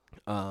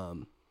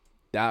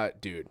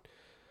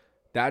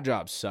 That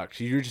job sucks.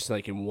 You're just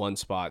like in one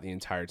spot the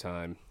entire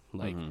time.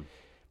 Like Mm-hmm.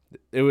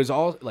 it was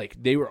all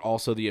like they were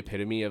also the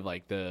epitome of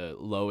like the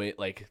low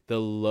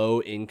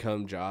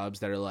income jobs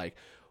that are like,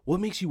 what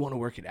makes you want to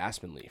work at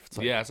Aspenleaf? It's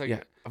like, Yeah, it's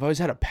like- I've always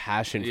had a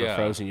passion for Yeah.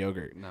 frozen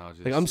yogurt. No,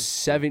 just, Like I'm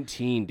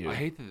 17, dude. I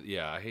hate that.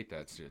 Yeah, I hate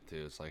that shit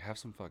too. It's like have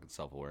some fucking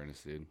self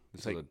awareness, dude.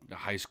 This like- is a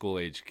high school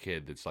age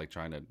kid that's like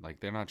trying to like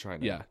they're not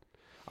trying to. Yeah.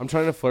 I'm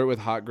trying to flirt with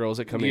hot girls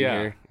that come in Yeah,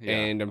 here, yeah.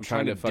 and I'm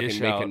trying to fucking dish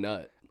make a out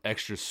nut.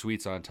 Extra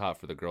sweets on top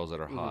for the girls that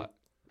are hot.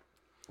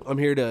 I'm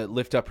here to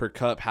lift up her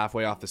cup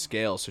halfway off the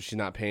scale so she's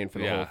not paying for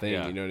the whole thing.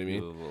 Yeah. You know what I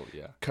mean?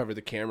 Yeah. Cover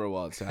the camera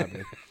while it's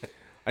happening.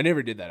 I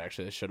never did that,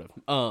 actually. I should have.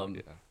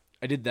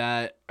 I did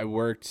that. I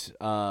worked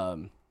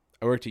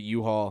at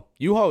U-Haul.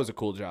 U-Haul was a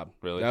cool job.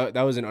 Really?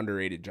 That was an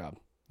underrated job.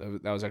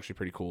 That was actually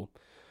pretty cool.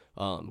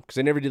 Because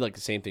I never did like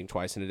the same thing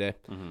twice in a day.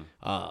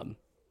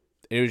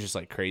 It was just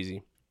like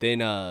crazy.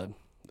 Then I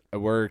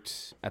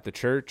worked at the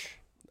church.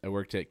 I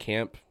worked at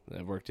camp.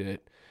 I worked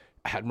at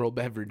Admiral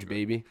Beverage,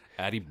 baby.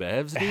 Addy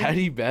Bevs, dude?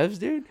 Addy Bevs,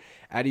 dude.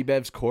 Addy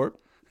Bevs Corp.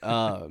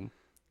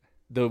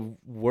 The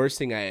worst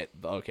thing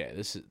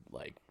this is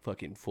like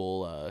fucking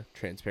full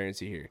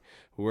transparency here.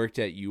 We worked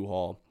at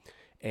U-Haul,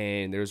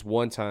 and there was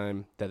one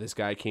time that this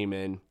guy came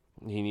in.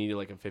 He needed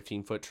like a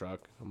 15-foot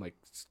truck. I'm like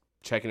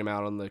checking him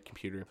out on the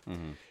computer,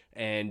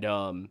 and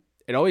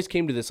it always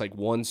came to this like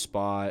one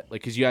spot,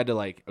 like because you had to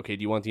like, okay,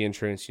 do you want the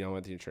insurance? You don't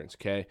want the insurance,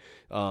 okay?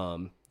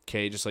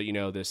 Okay, just let you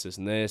know this,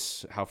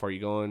 this. How far are you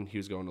going? He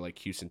was going to like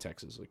Houston,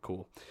 Texas. Like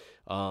cool.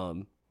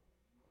 So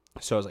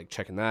I was like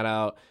checking that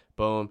out.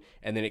 Boom.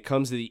 And then it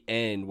comes to the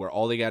end where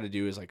all they got to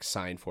do is like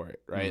sign for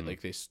it, right?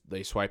 Like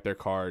they swipe their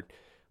card.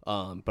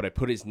 But I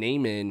put his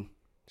name in,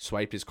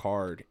 swiped his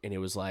card, and it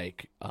was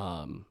like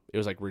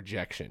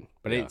rejection.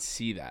 But I didn't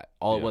see that.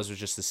 All it was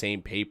just the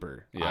same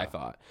paper, I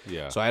thought.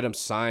 Yeah. So I had him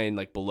sign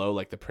like below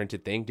like the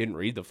printed thing. Didn't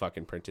read the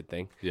fucking printed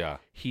thing. Yeah.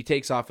 He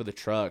takes off with the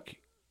truck,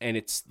 and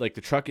it's like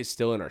the truck is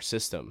still in our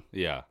system.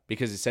 Yeah.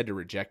 Because it said to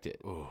reject it.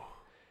 Ooh.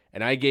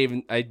 And I'd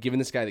given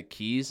this guy the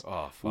keys.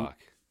 Oh, fuck.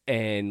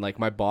 And like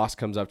my boss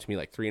comes up to me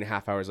like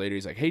 3.5 hours later.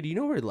 He's like, "Hey, do you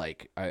know where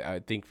like I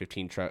think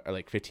 15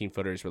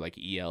 footers were like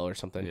EL or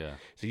something?" Yeah.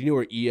 So you know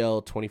where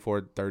EL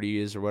 2430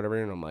 is or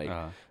whatever? And I'm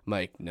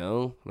like,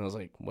 no. And I was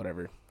like,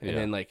 whatever. And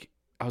then like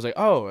I was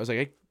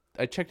like,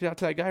 I checked it out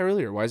to that guy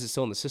earlier. Why is it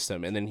still in the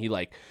system? And then he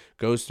like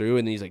goes through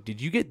and he's like, "Did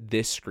you get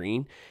this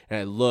screen?" And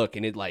I look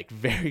and it like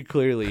very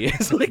clearly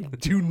is like,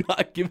 "Do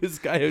not give this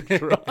guy a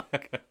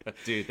truck."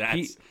 Dude,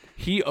 that's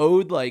he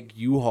owed like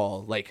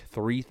U-Haul like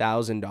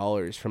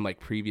 $3,000 from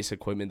like previous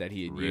equipment that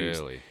he had used.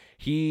 really.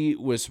 He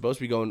was supposed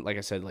to be going, like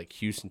I said, like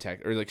Houston,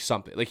 Texas, or like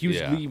something. Like he was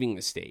leaving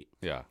the state.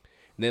 Yeah.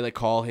 And they like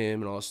call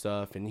him and all this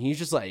stuff, and he's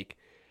just like,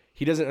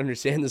 he doesn't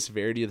understand the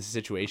severity of the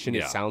situation.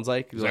 It sounds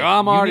like he's like, "Oh,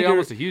 I'm "You already need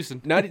almost to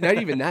Houston." Not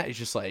even that. It's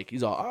just like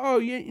he's all, "Oh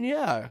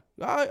yeah,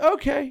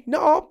 okay,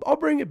 no, I'll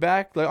bring it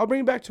back. Like I'll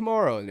bring it back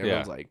tomorrow." And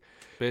everyone's like,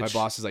 Bitch. my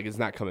boss is like, "It's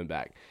not coming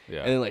back."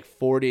 Yeah. And then like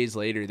 4 days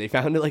later, they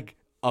found it like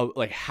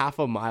half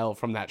a mile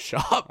from that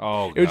shop.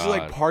 Oh, it was just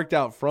like God. parked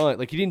out front.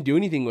 Like he didn't do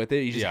anything with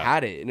it. He just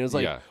had it, and it was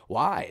like,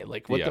 why?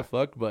 Like what the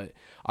fuck? But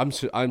I'm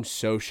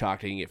so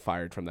shocked I didn't get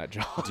fired from that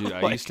job. Dude,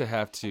 I used to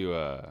have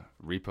to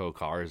repo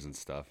cars and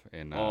stuff,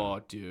 and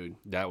oh, dude,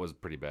 that was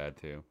pretty bad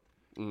too.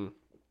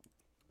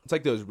 it's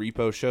like those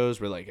repo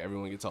shows where like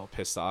everyone gets all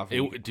pissed off.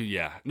 Dude,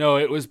 yeah, no,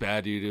 it was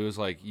bad, dude. It was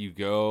like you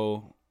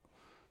go,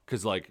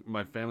 because like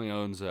my family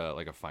owns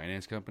like a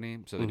finance company,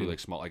 so they do like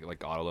small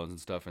like auto loans and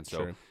stuff, and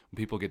so when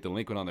people get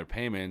delinquent on their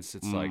payments,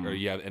 it's like, or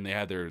and they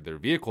have their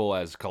vehicle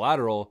as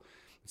collateral.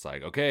 It's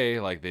like, okay,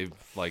 like they've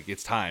like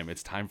it's time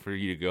for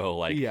you to go,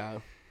 like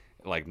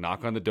like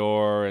knock on the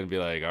door and be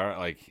like, all right,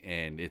 like,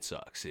 and it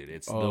sucks.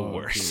 It's the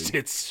worst. Dude.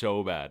 It's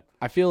so bad.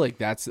 I feel like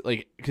that's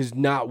like, because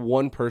not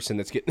one person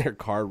that's getting their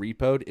car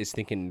repoed is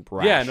thinking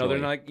rationally. Yeah, no, they're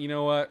not like, you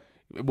know what?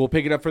 We'll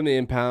pick it up from the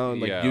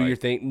impound, like do your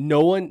thing.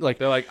 No one like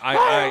they're like,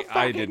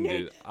 I didn't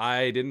do it.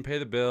 I didn't pay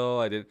the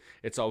bill. I didn't.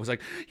 It's always like,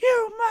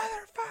 you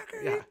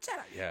motherfucker.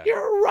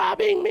 You're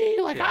robbing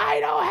me. Like I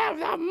don't have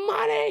the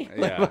money.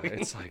 Yeah,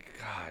 it's like,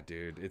 God,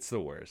 dude, it's the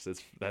worst.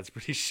 That's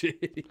pretty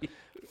shitty.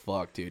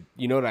 Fuck, dude.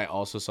 You know what I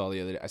also saw the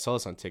other day? I saw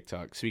this on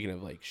TikTok. Speaking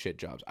of like shit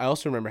jobs, I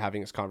also remember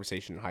having this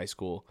conversation in high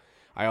school.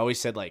 I always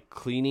said like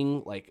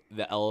cleaning like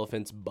the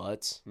elephants'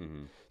 butts.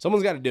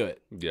 Someone's got to do it.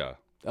 Yeah.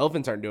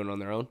 Elephants aren't doing it on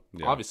their own,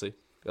 obviously.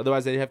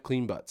 Otherwise, they'd have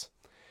clean butts.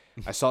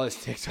 I saw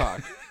this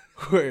TikTok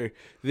where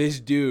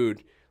this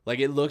dude, like,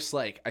 it looks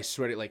like, I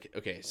swear to, like,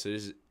 okay, so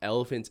there's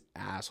elephant's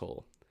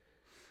asshole.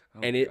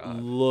 And it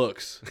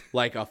looks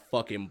like a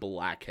fucking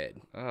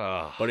blackhead.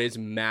 But it's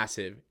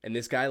massive. And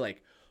this guy,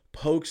 like,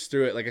 pokes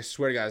through it. Like, I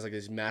swear to God, it's like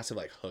this massive,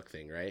 like, hook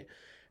thing, right?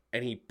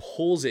 And he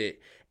pulls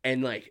it,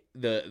 and, like,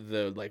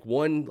 the like,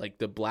 one, like,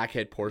 the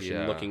blackhead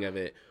portion looking of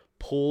it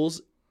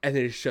pulls, and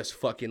then it's just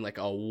fucking like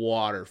a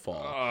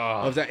waterfall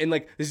of that. And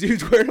like this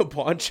dude's wearing a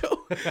poncho.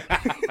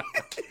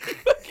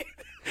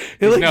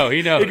 Like, no,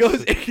 he knows.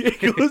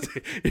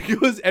 It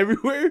goes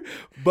everywhere,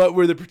 but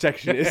where the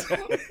protection is.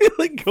 It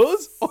like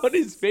goes on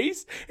his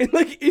face and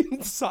like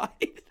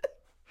inside.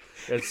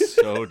 That's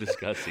so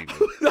disgusting.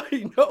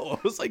 I know. I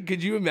was like,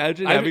 could you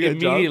imagine I having a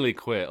job? immediately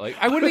quit. Like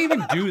I wouldn't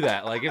even do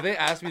that. Like if they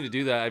asked me to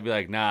do that, I'd be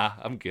like, nah,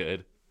 I'm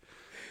good.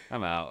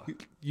 I'm out.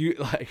 You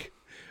like.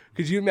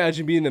 Could you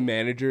imagine being the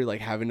manager,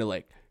 like having to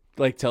like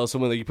tell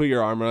someone, like you put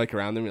your arm like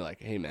around them, you're like,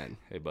 "Hey man,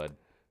 hey bud,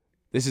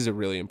 this is a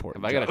really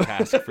important. I got a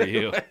task for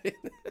you."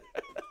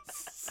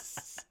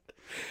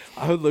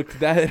 I would look at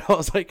that and I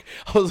was like,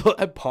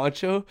 that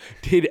poncho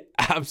did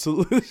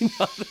absolutely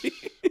nothing.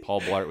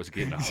 Paul Blart was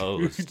getting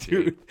hosed,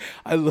 Dude,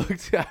 I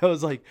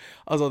was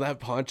on that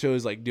Poncho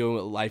is like doing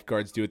what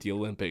lifeguards do at the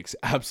Olympics.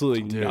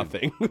 Absolutely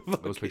nothing.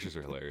 Those pictures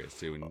are hilarious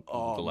too. When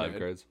Oh, the man.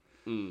 lifeguards.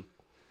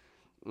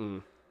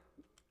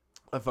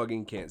 I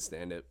fucking can't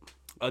stand it.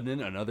 And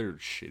then another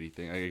shitty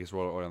thing. I guess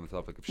we're on the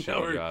topic of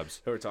shitty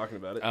jobs. We're talking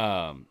about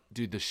it.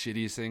 Dude, the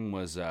shittiest thing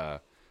was I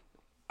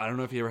don't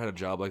know if you ever had a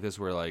job like this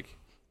where like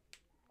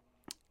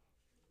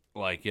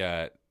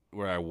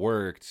where I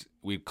worked,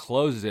 we'd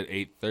close at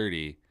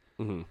 8:30,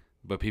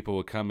 but people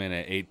would come in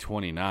at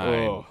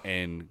 8:29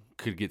 and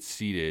could get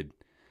seated,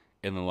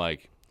 and then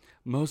like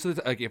most of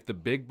the like if the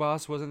big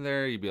boss wasn't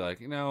there, you'd be like,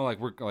 like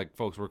we're like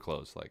folks, we're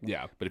closed, like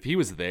Yeah. But if he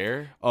was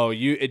there,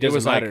 It doesn't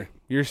was like- matter.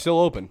 You're still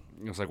open.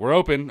 it was like we're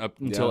open up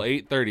until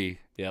 8:30.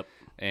 Yep.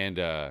 And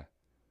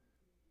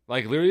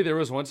like literally there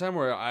was one time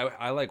where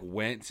I like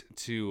went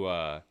to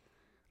I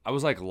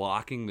was like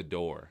locking the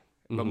door,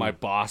 but my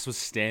boss was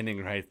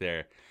standing right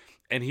there,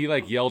 and he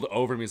like yelled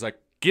over me. He's like,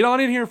 "Get on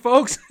in here,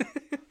 folks!"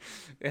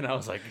 And I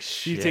was like,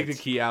 "Shit!" You take the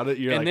key out.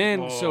 You're And like,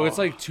 then so it's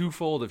 "Oh." like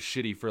twofold of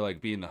shitty for like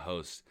being the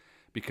host,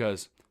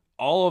 because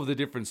all of the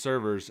different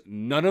servers,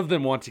 none of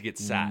them want to get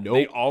sat. Nope.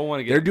 They all want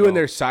to get. They're doing go.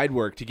 their side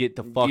work to get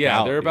the fuck Yeah,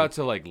 out. they're dude. about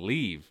to like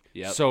leave.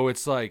 Yep. So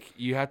it's like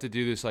you have to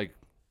do this like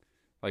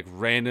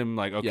random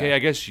like, okay, Yeah. I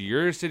guess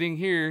you're sitting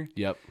here.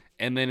 Yep.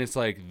 And then it's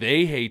like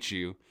they hate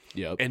you.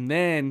 Yep. And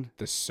then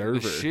the server.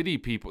 the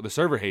shitty people, the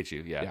server hates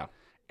you. Yeah. Yeah.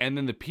 And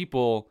then the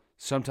people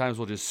sometimes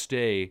will just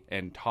stay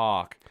and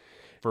talk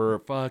for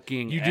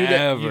fucking You do that.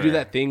 ever. You do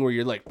that thing where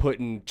you're like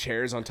putting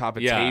chairs on top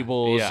of Yeah,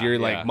 tables. yeah, You're yeah.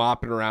 like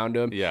mopping around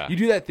them. Yeah. You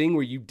do that thing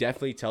where you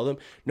definitely tell them,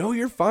 "No,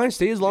 you're fine.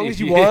 Stay as long as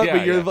you Yeah, want."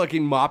 But you're yeah.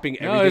 fucking mopping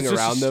No, everything it's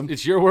just- around them.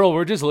 It's your world.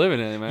 We're just living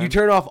in it, man. You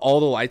turn off all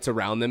the lights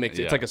around them. It's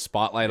Yeah. like a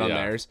spotlight on Yeah.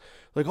 theirs.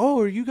 Like, "Oh,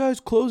 are you guys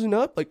closing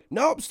up?" Like,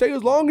 "Nope, stay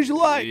as long as you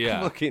like."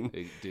 yeah.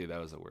 Fucking. Dude,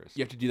 that was the worst.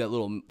 You have to do that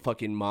little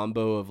fucking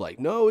mambo of like,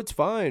 "No, it's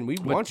fine. We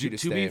But want you to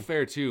to stay." be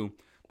fair, too,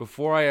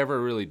 before I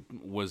ever really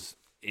was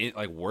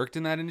worked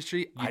in that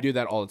industry, You do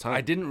that all the time.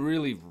 I didn't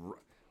really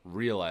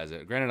realize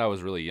it. Granted, I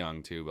was really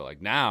young too, but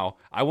like now,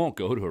 I won't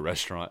go to a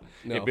restaurant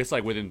No. if it's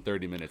like within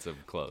 30 minutes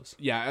of close.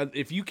 Yeah,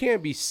 if you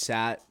can't be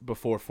sat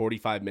before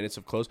 45 minutes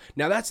of close.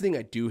 Now that's the thing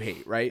I do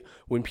hate, right?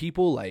 When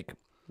people like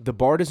the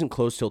bar doesn't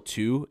close till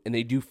 2 and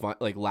they do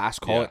like last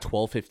call Yeah. at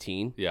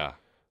 12:15. Yeah,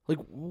 Like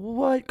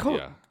what? Come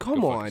Yeah.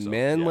 come Go fuck on, yourself.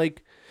 man. Yeah.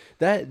 Like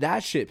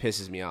that shit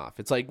pisses me off.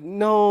 It's like,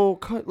 no,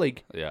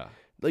 like yeah.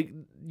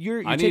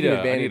 you're I need taking a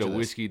advantage of this.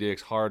 Whiskey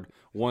Dicks hard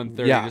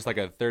 130, Yeah. just like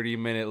a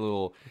 30-minute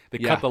little. They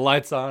Yeah. cut the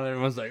lights on, and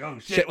everyone's like, "Oh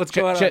shit, Shit, what's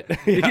check, going check. on?"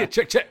 Yeah. Yeah,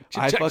 check.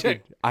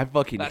 I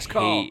fucking Last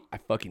call.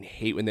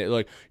 hate when they're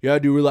like, "Yeah,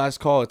 do we last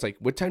call?" It's like,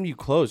 "What time do you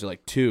close?" They're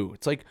like 2.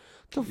 It's like,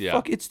 the Yeah.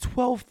 fuck, it's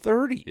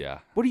 12:30. Yeah.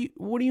 What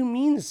do you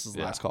mean this is the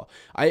Yeah. last call?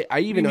 I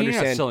even You're not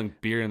understand. selling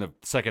beer in the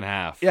second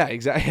half. Yeah,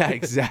 exactly. Yeah,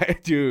 exactly,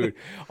 dude.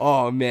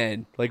 Oh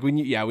man, like when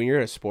you're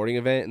at a sporting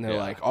event and they're Yeah.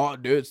 like, "Oh,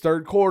 dude, it's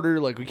third quarter.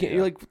 Like we can't." Yeah.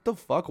 You're like, "What the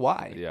fuck?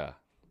 Why?" yeah,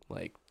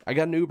 Like I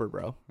got an Uber,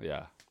 bro.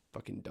 yeah.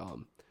 Fucking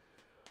dumb.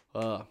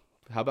 How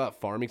about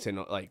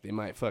Farmington? Like they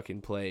might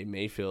fucking play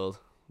Mayfield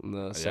in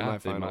the Yeah,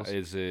 they semifinals. might-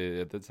 is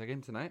it the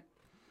second tonight?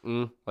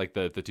 Mm. Like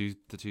the two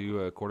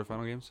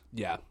quarterfinal games.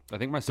 Yeah, I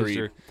think my 3,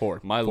 sister, 4.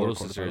 my 4 little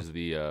sister quarterfinals. is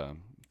the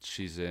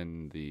she's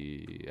in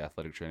the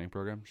athletic training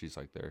program. She's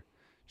like there.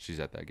 She's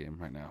at that game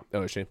right now.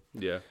 Oh, is she? I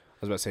Yeah,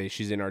 was about to say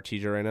she's in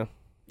Artesia right now,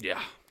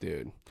 yeah.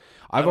 dude.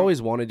 I've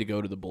always wanted to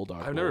go to the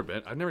Bulldog. I've never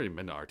been. I've never even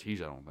been to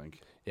Artesia. I don't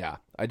think. Yeah,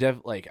 I've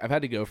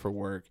had to go for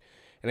work,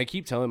 and I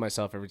keep telling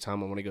myself every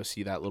time I want to go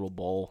see that little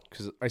bowl,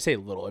 because I say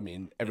little, I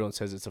mean everyone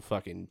says it's a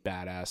fucking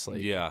badass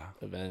like Yeah,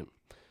 event.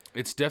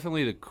 it's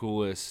definitely the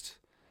coolest.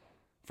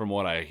 From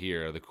what I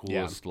hear, the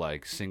coolest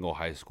like single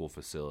high school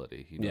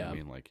facility. You know what I Yeah.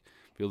 mean? Like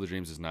Field of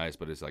Dreams is nice,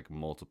 but it's like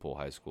multiple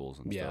high schools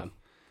and Yeah. stuff.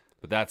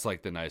 But that's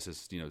like the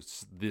nicest. You know,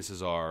 this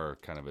is our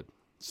kind of a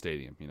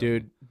stadium. You know?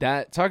 Dude,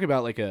 that talk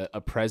about like a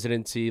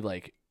presidency.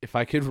 Like if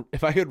I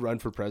could run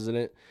for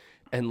president,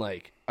 and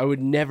like I would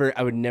never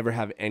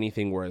have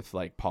anything worth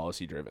like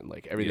policy driven.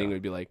 Like everything Yeah.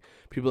 would be like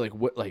people like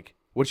what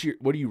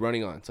what are you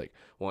running on? It's like,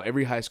 well,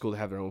 every high school to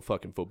have their own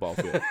fucking football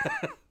field.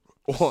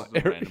 Well, Some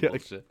random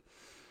bullshit.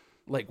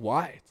 like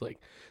why? It's like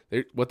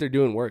what they're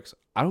doing works.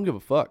 I don't give a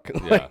fuck.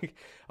 Yeah. Like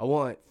I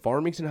want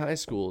Farmington High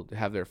School to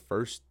have their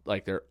first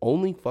like their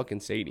only fucking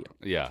stadium.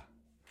 Yeah.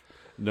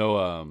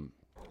 No,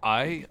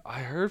 I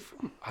heard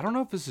from, I don't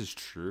know if this is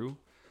true,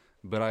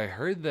 but I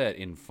heard that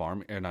in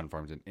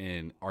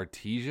in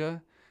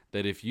Artesia,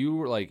 that if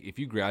you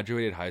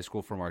graduated high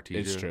school from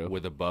It's true. Artesia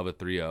with above a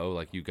 3.0,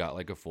 like you got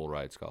like a full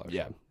ride scholarship.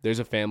 Yeah. There's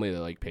a family that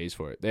like pays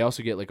for it. They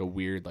also get like a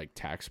weird like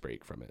tax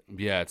break from it.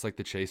 Yeah, it's like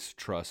the Chase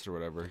Trust or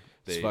whatever.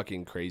 It's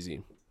fucking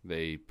crazy.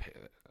 They pay,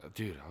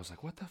 dude, I was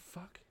like, what the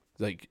fuck?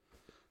 Like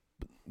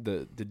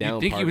the down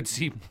You'd think part. you'd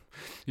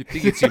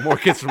see more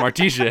kids from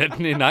Artesia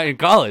in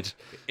college.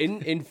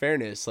 In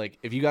fairness, like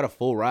if you got a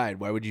full ride,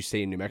 why would you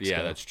stay in New Mexico?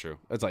 Yeah, that's true.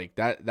 It's like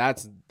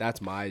that's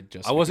my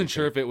justification. I wasn't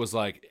sure if it was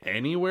like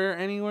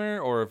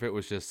anywhere, or if it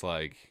was just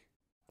like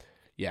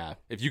Yeah.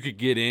 if you could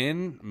get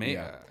in, maybe.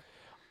 Yeah.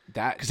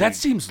 that Because that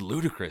seems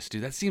ludicrous,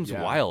 dude. That seems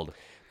wild.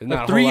 there's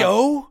not A a whole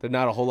 3-0? lot- There's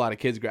not a whole lot of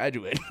kids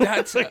graduating.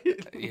 That's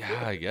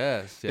yeah, I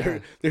guess. Yeah.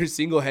 There's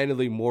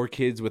single-handedly more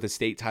kids with a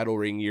state title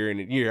ring year in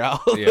and year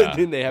out Yeah,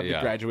 than they have the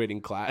yeah.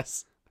 graduating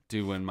class.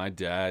 Dude, when my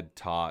dad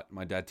taught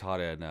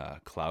at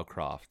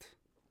Cloudcroft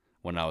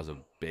when I was a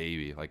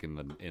baby, like in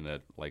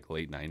the like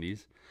late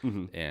 90s,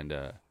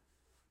 and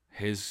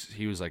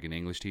he was like an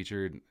English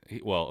teacher. This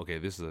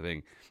is the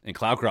thing. In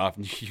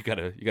Cloudcroft, you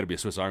gotta be a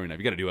Swiss Army knife.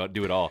 You gotta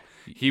do it all.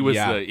 He was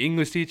Yeah. the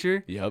English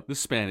teacher, Yep. the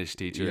Spanish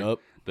teacher, Yep.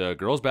 the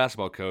girls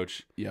basketball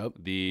coach, Yep.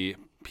 the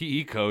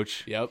PE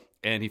coach, Yep.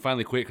 and he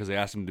finally quit because they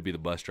asked him to be the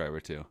bus driver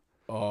too.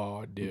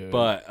 Oh, dude.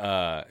 But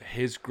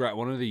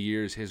one of the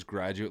years, the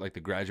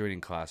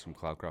graduating class from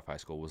Cloudcroft High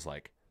School was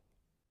like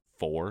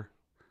 4.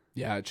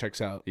 yeah, it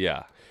checks out.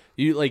 Yeah.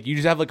 You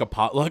just have like a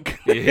potluck.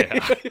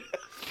 Yeah.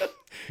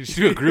 You should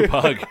do a group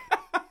hug.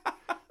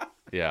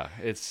 Yeah,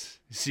 it's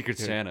Secret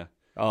Santa.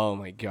 Oh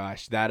my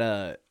gosh,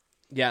 that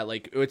yeah,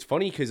 like it's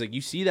funny because like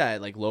you see that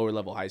at like lower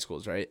level high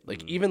schools, right?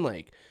 Like even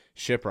like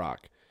Shiprock,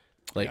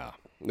 like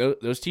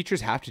those teachers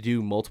have to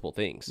do multiple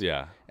things.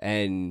 Yeah.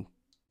 And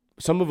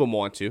some of them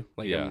want to.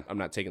 Like Yeah. I'm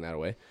not taking that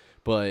away,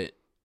 but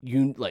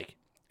you like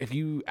if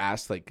you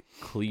ask like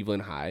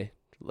Cleveland High,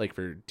 like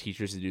for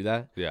teachers to do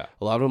that, Yeah.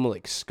 a lot of them will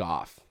like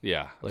scoff.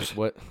 Yeah. Like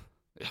what?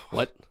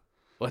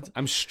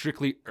 I'm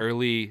strictly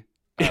early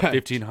Yeah.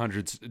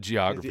 1500s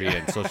geography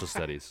and social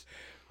studies.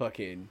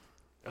 Fucking.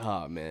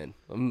 Oh man,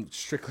 I'm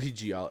strictly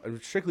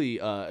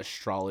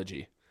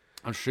astrology.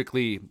 I'm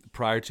strictly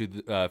prior to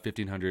the,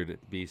 1500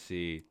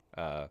 BC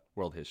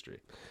world history.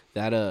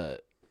 That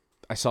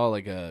I saw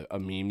like a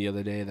meme the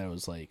other day that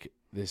was like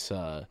this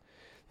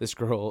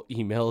girl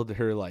emailed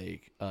her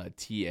like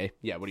TA.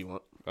 Yeah, what do you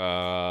want?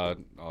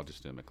 I'll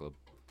just do a Michelob.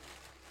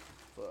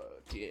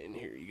 And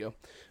here you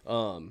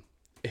go.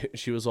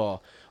 She was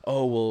all,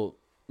 oh well,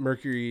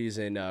 Mercury's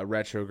in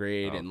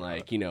retrograde, and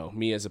like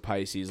me as a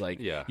Pisces, like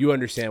you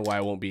understand why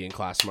I won't be in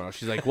class tomorrow.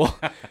 She's like, well,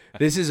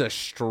 this is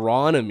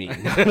astronomy,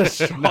 not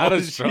astrology. Not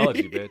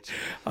astrology, bitch.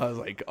 I was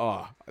like,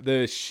 oh,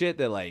 the shit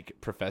that like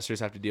professors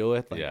have to deal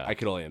with. Like, Yeah. I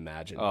could only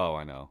imagine. Oh,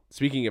 I know.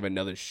 Speaking of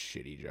another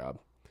shitty job,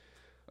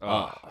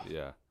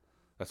 Yeah.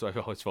 That's why I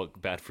always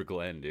felt bad for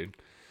Glenn, dude.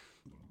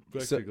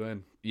 Back So- to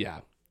Glenn. yeah,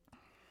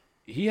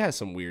 he has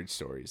some weird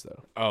stories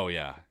though. Oh,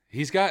 yeah.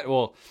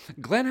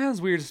 Glenn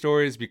has weird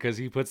stories because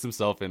he puts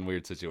himself in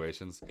weird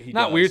situations.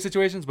 Not does. weird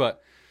situations,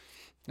 but,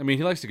 I mean,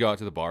 he likes to go out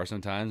to the bar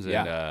sometimes. And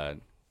Yeah.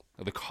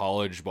 the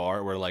college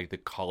bar where, like, the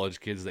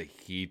college kids that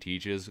he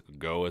teaches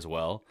go as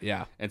well.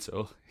 Yeah, And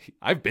so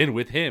I've been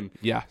with him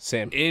yeah,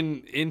 Sam.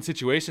 in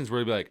situations where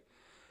he'd be like,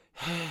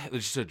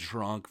 there's just a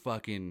drunk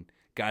fucking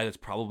guy that's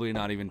probably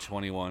not even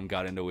 21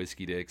 got into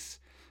whiskey dicks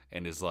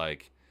and is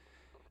like,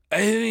 I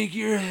think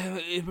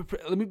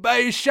let me buy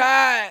you a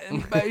shot. Let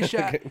me buy you a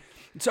shot.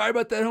 Sorry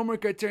about that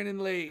homework I turned in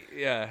late.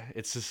 Yeah,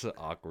 it's just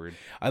awkward.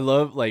 I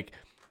love like,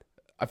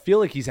 I feel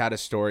like he's had a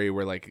story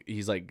where like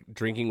he's like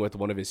drinking with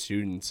one of his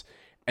students,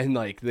 and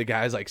like the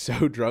guy's like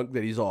so drunk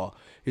that he's all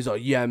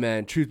yeah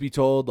man. Truth be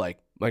told, like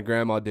my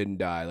grandma didn't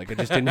die. Like I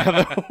just didn't have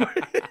a homework.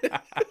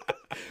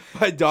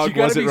 My dog You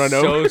gotta wasn't be run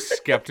so over.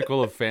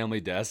 skeptical of family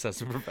deaths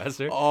as a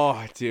professor.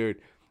 Oh, dude,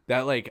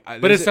 that like.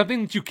 But it's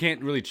something that you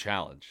can't really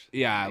challenge.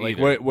 Yeah, like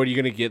either. what are you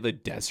gonna get the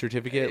death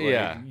certificate? Like,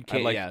 Yeah, you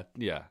can't.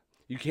 yeah.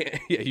 You can't.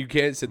 Yeah, you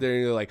can't sit there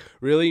and you're like,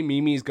 really,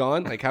 Mimi's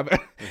gone. Like, how about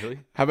Really?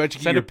 how about you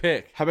get Send your a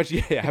pic. How about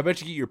you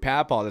get your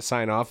papaw to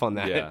sign off on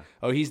that? Yeah.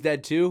 Oh, he's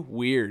dead too.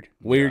 Weird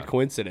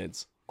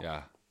coincidence.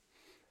 Yeah.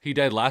 He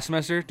died last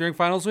semester during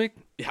finals week?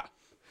 Yeah.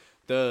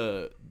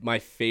 My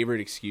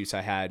favorite excuse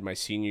I had my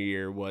senior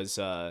year was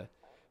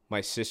my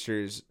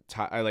sister's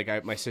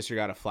my sister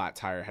got a flat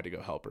tire, had to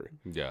go help her.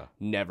 Yeah.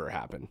 Never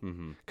happened.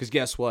 Because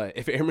guess what?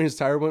 If Airman's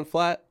tire went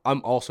flat,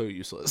 I'm also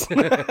useless.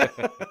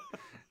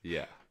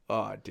 Yeah.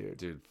 Oh, dude.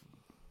 Dude.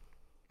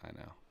 I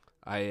know.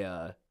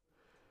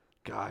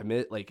 I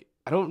miss, like,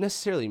 I don't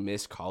necessarily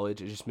miss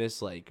college. I just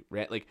miss like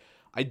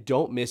I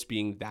don't miss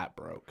being that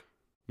broke.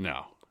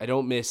 No. I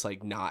don't miss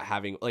like not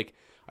having like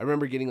I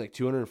remember getting like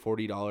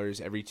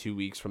 $240 every 2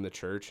 weeks from the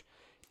church,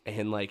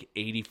 and like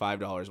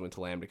 $85 went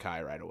to Lambda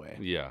Chi right away.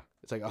 Yeah.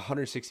 It's like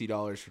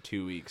 $160 for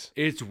 2 weeks.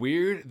 It's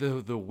weird.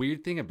 The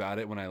weird thing about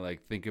it when I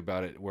like think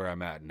about it where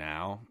I'm at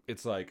now,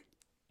 it's like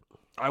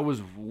I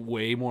was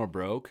way more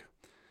broke,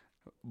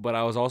 but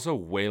I was also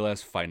way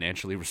less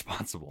financially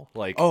responsible.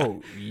 Like,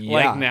 Oh, yeah.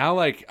 like now,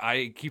 like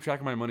I keep track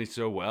of my money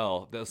so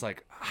well that it's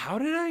like, how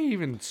did I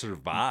even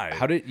survive?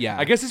 Yeah.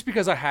 I guess it's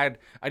because I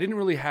didn't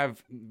really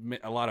have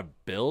a lot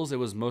of bills. It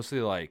was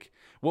mostly like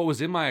what was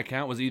in my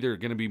account was either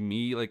going to be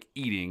me like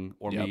eating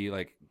or Yep. me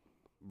like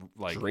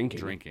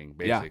drinking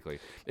Yeah. basically.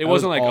 It That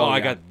wasn't was like, all- I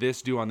yeah. got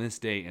this due on this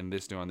date and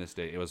this due on this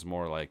date. It was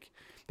more like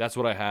that's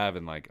what I have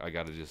and like I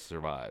got to just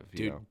survive. You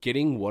Dude, know?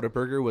 getting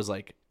Whataburger was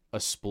like a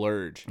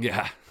splurge.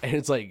 Yeah. And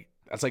it's like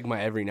that's like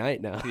my every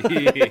night now.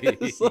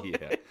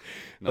 Yeah.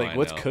 No, Like I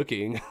what's know.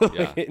 cooking?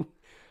 Yeah.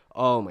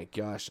 Oh my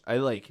gosh.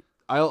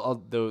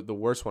 the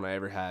worst one I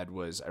ever had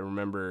was I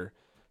remember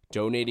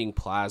donating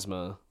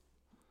plasma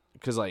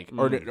because like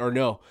or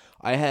no,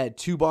 I had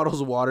 2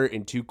 bottles of water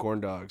and 2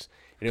 corn dogs,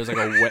 and it was like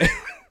a wet.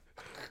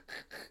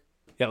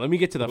 Yeah, let me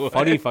get to the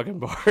funny fucking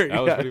part.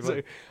 That was pretty so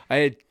funny. I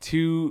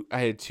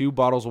had 2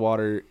 bottles of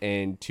water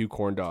and 2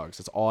 corn dogs.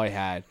 That's all I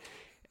had,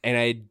 and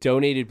I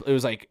donated. It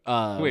was like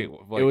Wait,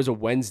 it was a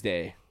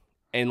Wednesday,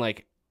 and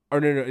like or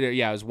no,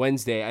 yeah, it was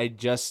Wednesday. I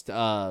just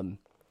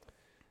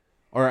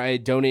or I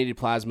donated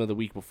plasma the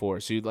week before.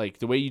 So like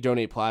the way you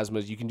donate plasma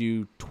is you can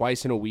do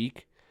twice in a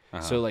week.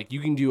 So like you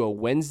can do a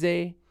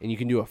Wednesday and you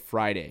can do a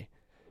Friday,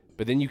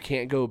 but then you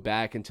can't go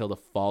back until the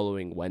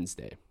following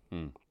Wednesday.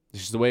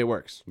 This is the way it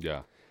works.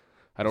 Yeah.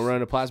 I don't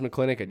run a plasma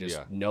clinic. I just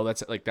Yeah. know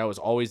that's like that was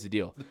always the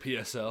deal. The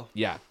PSL.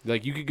 Yeah,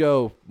 like you could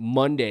go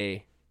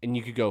Monday and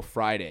you could go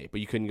Friday, but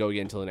you couldn't go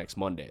again until the next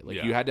Monday. Like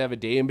Yeah. you had to have a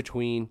day in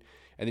between,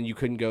 and then you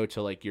couldn't go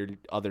to like your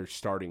other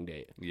starting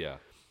date. Yeah.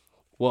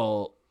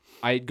 Well,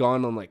 I had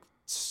gone on like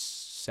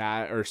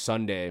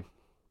Sunday.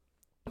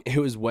 It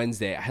was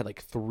Wednesday. I had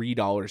like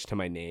 $3 to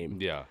my name,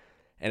 Yeah.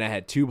 and I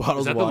had 2 bottles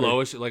Is that of the water.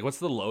 lowest? Like, what's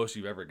the lowest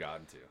you've ever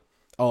gotten to?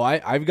 Oh,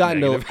 I've gotten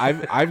Negative.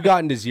 to I've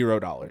gotten to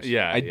 $0.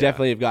 Yeah, I yeah.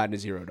 definitely have gotten to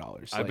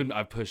 $0.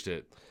 I've pushed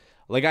it.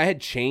 Like I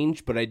had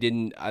change, but I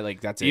didn't. I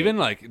like that's Even it.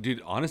 like,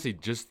 dude, honestly,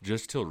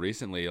 just till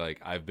recently, like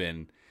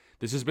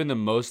this has been the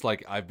most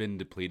like I've been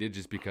depleted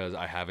just because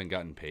I haven't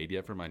gotten paid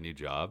yet for my new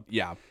job.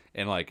 Yeah.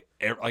 And like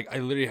I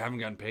literally haven't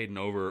gotten paid in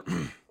over.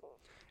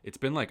 It's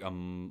been like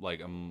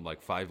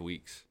 5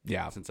 weeks.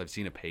 Yeah. Since I've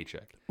seen a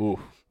paycheck. Ooh.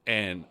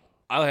 And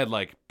I had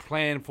like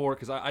planned for it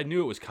because I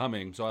knew it was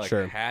coming, so I like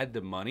Sure. had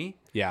the money.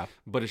 Yeah.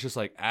 But it's just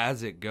like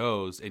as it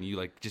goes, and you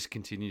like just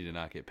continue to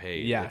not get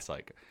paid. Yeah. It's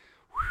like,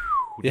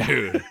 Yeah.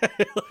 dude.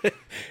 Dude,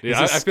 It's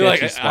I a feel like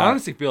sketchy I spot.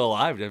 honestly feel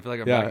alive. Dude. I feel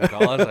like I'm Yeah. back in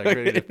college, like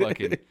ready to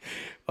fucking.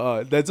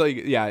 That's like,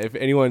 yeah, if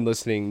anyone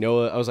listening,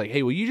 Noah, I was like,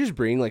 hey, will you just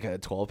bring like a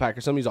 12-pack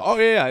or something? He's like, oh,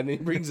 yeah. And he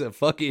brings a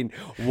fucking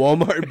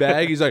Walmart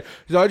bag. He's like,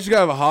 I just got to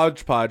have a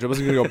hodgepodge. I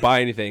wasn't going to go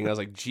buy anything. And I was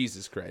like,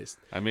 Jesus Christ.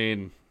 I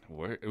mean,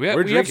 we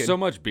have drinking. so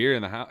much beer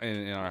in the house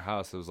in our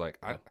house. It was like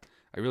I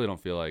really don't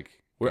feel like.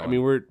 We're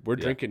going.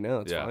 drinking now.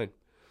 It's Yeah.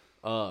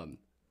 fine.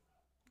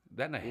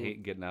 That, and I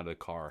hate getting out of the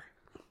car.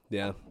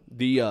 Yeah.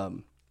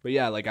 But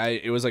yeah, like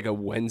it was like a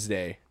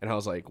Wednesday, and I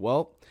was like,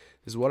 well,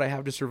 this is what I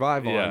have to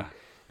survive on. Yeah.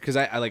 Because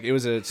I like it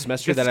was a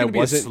semester It's that I gonna be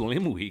wasn't. a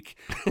slim week.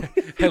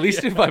 At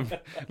least if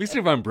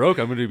I'm broke,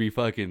 I'm gonna be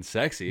fucking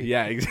sexy.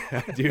 Yeah,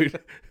 exactly, dude.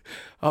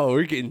 Oh,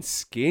 we're getting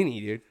skinny,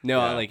 dude.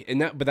 No,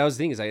 Yeah. but that was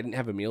the thing is I didn't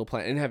have a meal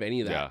plan. I didn't have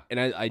any of that, Yeah.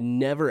 and I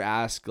never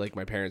ask like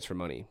my parents for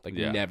money, like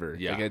Yeah. never.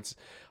 Yeah.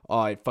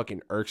 Like it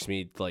fucking irks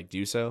me to like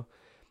do so.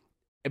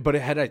 But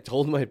had I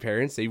told my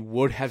parents, they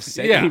would have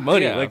sent Yeah, me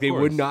money. yeah, like of they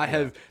would course, not yeah.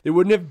 have. They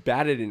wouldn't have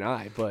batted an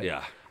eye. But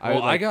Yeah. I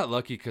Well, would, I got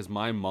lucky because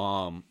my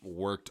mom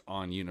worked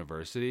on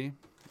university,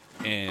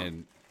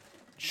 and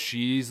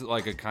she's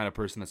like a kind of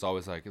person that's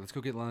always like, let's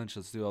go get lunch,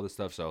 let's do all this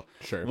stuff. So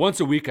Sure.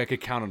 once a week, I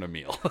could count on a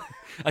meal.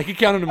 I could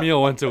count on a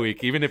meal once a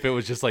week, even if it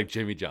was just like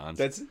Jimmy John's.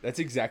 That's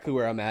exactly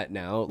where I'm at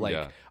now. Like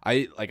Yeah.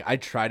 I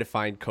try to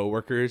find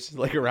coworkers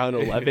like around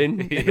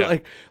 11. Yeah.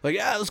 like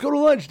yeah, let's go to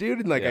lunch, dude,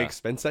 and like I Yeah.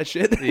 expense that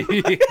shit.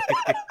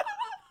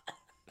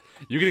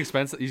 You get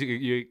expensive.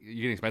 You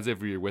get expensive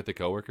if you're with a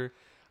coworker.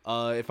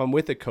 If I'm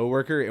with a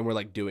coworker and we're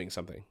like doing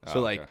something. So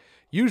Oh, like okay.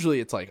 usually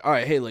it's like, all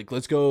right, hey, like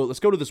let's go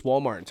to this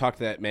Walmart and talk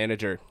to that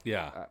manager.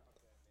 Yeah. God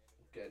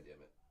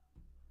damn it.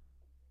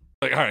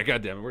 Like, all right,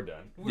 goddamn it, we're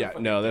done. Yeah,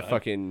 no, that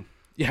fucking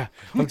yeah.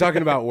 I'm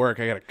talking about work.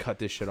 I gotta cut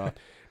this shit off.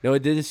 No,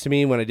 it did this to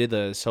me when I did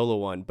the solo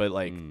one, but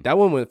like that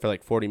one went for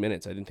like 40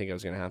 minutes. I didn't think it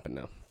was gonna happen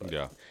now.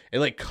 Yeah. It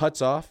like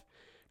cuts off,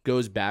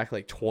 goes back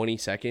like 20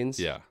 seconds.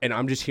 Yeah. And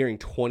I'm just hearing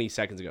 20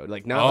 seconds ago.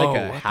 Like not Oh, like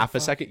a what the half a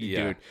fuck? second.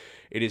 Yeah. Dude,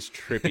 it is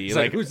trippy. It's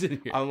like, like, who's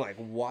in here? I'm like,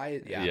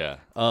 why? Yeah.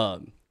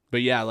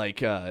 But yeah,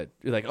 like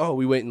oh,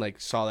 we went and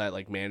like saw that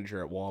like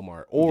manager at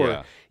Walmart. Or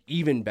Yeah.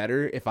 even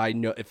better, if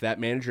that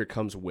manager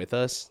comes with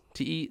us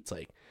to eat, it's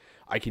like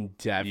I can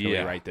definitely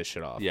Yeah. write this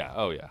shit off. Yeah.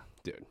 Oh yeah.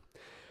 Dude.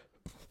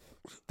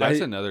 That's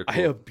I- another. I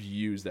Cool,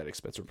 abuse that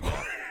expense report.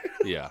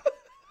 yeah.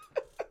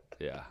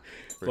 Yeah.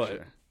 For But-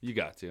 sure. You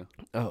got to.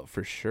 Oh,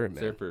 for sure, It's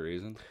there man. for a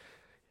reason.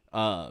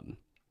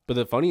 But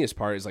the funniest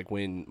part is like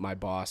when my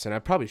boss, and I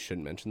probably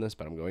shouldn't mention this,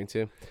 but I'm going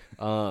to.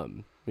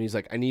 When he's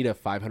like, I need a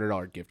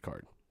 $500 gift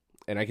card.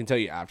 And I can tell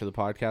you after the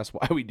podcast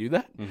why we do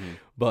that. Mm-hmm.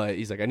 But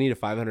he's like, I need a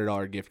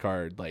 $500 gift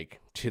card like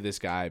to this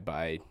guy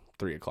by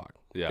 3:00.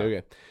 Yeah.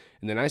 Okay.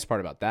 And the nice part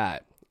about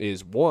that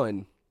is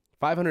one,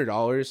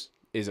 $500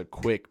 is a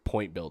quick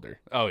point builder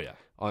Oh yeah.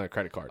 on a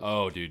credit card.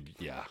 Oh dude.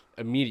 Yeah.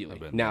 Immediately.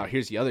 been Now, there.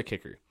 here's the other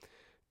kicker.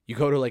 You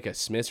go to like a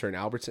Smith's or an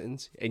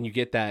Albertsons and you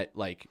get that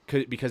like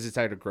because it's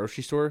at a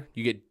grocery store,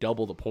 you get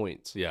double the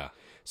points. Yeah.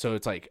 So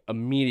it's like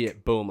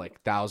immediate boom, like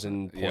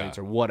 1,000 Yeah. points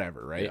or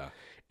whatever, right? Yeah.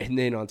 And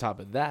then on top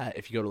of that,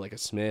 if you go to like a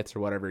Smith's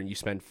or whatever and you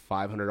spend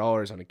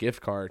 $500 on a gift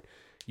card,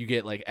 you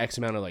get like X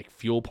amount of like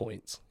fuel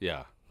points.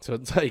 Yeah. So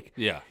it's like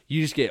Yeah.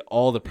 you just get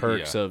all the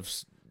perks Yeah. of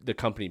the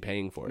company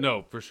paying for it.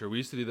 No, for sure. We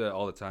used to do that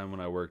all the time when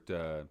I worked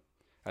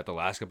at the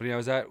last company I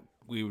was at.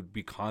 We would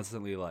be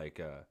constantly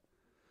like,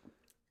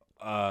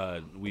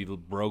 we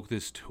broke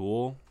this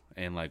tool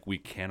and like we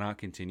cannot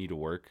continue to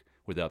work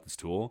without this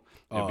tool.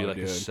 It'd be like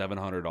a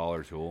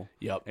 $700 tool.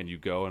 Yep. And you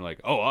go and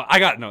like, oh, I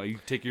got it. No, you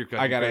take your.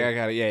 I got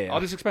it. Yeah.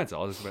 I'll just expense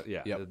it.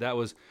 Yeah. Yep. That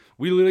was.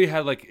 We literally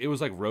had like it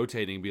was like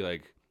rotating. Be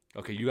like,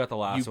 okay, you got the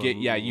last one.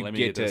 You get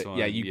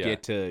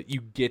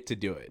to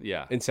do it.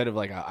 Yeah. Instead of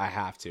like I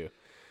have to.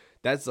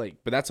 That's like,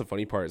 but that's the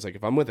funny part is like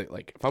if I'm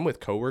with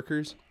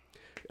coworkers,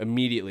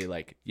 immediately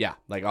like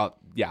I'll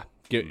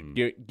give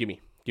me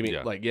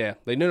like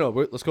like no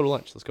let's go to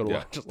lunch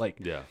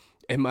like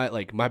and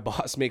my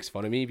boss makes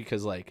fun of me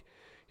because like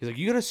he's like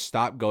you gotta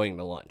stop going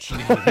to lunch.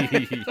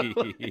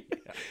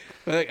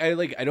 But I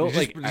don't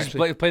just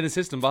play the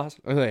system, boss.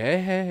 I'm like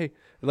hey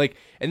like,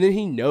 and then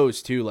he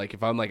knows too like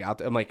if I'm like out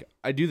there I'm like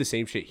I do the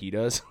same shit he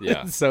does.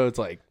 Yeah. So it's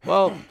like,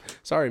 well,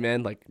 sorry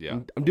man, like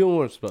I'm doing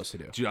what I'm supposed to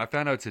do. Dude, I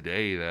found out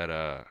today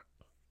that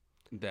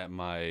that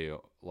my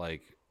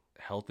like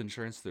health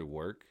insurance through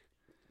work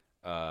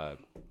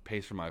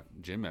pays for my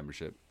gym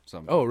membership. So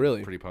I'm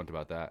really? pretty pumped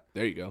about that.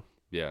 There you go.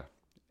 Yeah.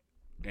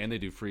 And they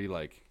do free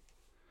like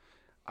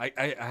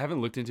I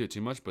haven't looked into it too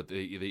much, but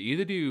they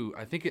either do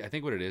I think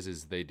what it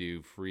is they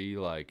do free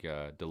like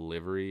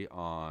delivery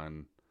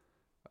on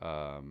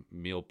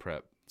meal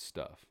prep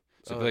stuff.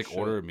 So if you like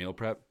order a meal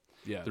prep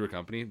through a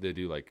company, they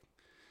do like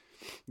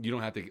you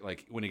don't have to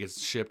like when it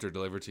gets shipped or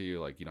delivered to you,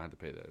 like you don't have to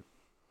pay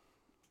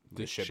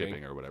the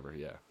shipping or whatever.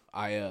 Yeah.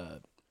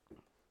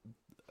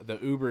 The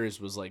Ubers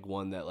was like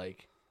one that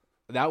like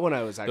that one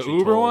I was actually the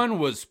Uber told, one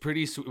was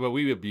pretty sweet, but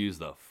we abused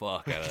the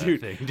fuck out of that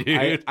thing,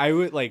 dude. I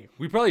would like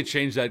we probably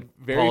changed that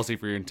policy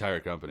for your entire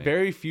company.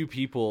 Very few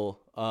people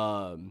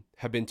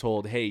have been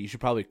told, hey, you should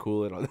probably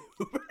cool it on the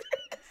Uber.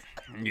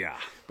 Yeah.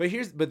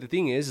 But the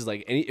thing is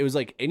like it was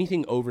like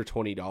anything over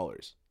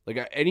 $20.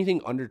 Like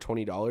anything under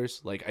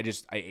 $20, like I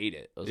ate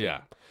it. I was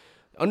like,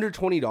 under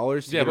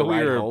 $20 yeah, but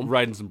we were home.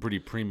 riding some pretty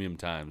premium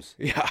times.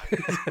 Yeah.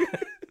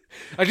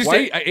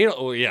 I ate.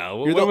 Oh yeah.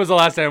 When was the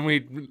last time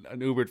we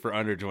Ubered for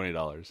under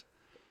 $20?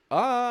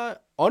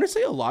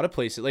 Honestly, a lot of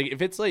places. Like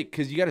if it's like,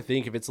 because you got to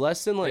think if it's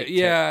less than like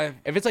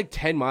if it's like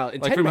 10 miles,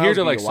 like 10 from here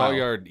to like Salt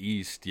Yard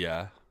East,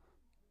 yeah.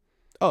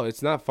 Oh,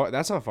 it's not far.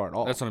 That's not far at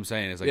all. That's what I'm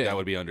saying. It's like that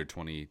would be under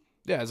 20.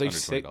 Yeah, it's like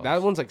 $6.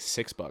 That one's like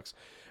 $6.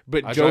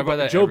 But I Joe drive by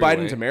that Joe every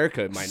Biden's way.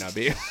 America might not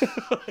be.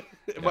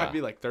 It might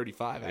be like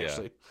 35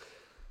 actually.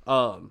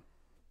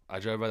 I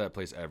drive by that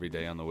place every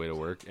day on the way to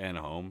work and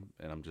home,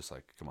 and I'm just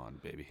like, come on,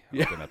 baby.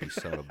 Open up, you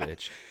son of a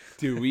bitch.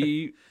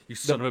 Dude, you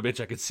son of a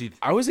bitch, I could see.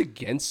 I was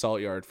against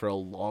Salt Yard for a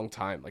long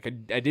time. Like, I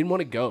didn't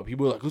want to go.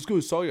 People were like, let's go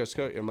to Salt Yard. Let's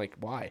go. I'm like,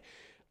 why?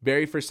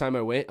 Very first time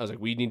I went, I was like,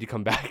 we need to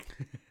come back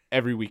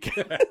every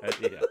weekend.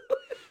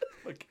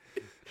 Like,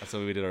 that's why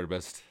we did our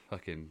best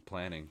fucking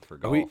planning for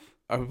golf.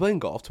 Are we playing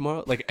golf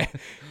tomorrow? Like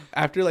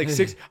after like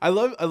 6, I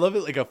love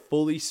it. Like a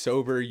fully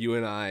sober you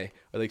and I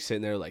are like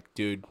sitting there like,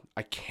 dude,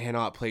 I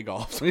cannot play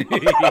golf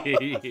tomorrow.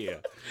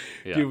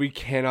 Dude, we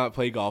cannot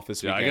play golf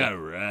this weekend. I gotta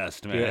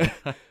rest, man.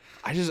 Yeah.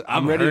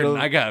 I'm ready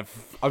hurting.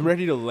 I'm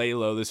ready to lay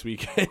low this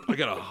weekend. I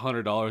got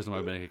 $100 in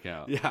my bank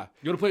account. Yeah.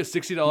 You want to play a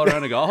 $60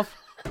 round of golf?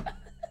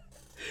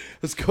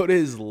 Let's go to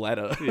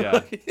Isleta.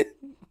 Yeah.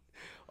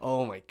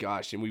 Oh my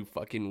gosh, and we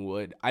fucking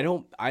would.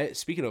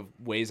 Speaking of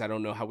ways I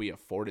don't know how we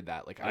afforded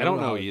that. Like I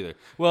don't know either.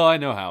 Well, I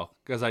know how,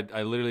 because I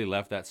literally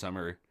left that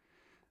summer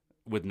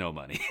with no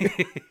money.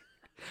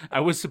 I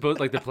was supposed,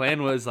 like, the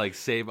plan was like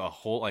save a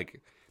whole like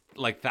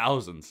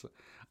thousands.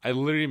 I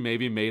literally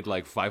maybe made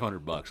like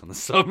 $500 on the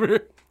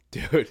summer.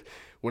 Dude,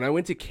 when I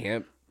went to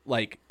camp,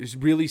 like,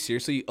 really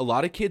seriously, a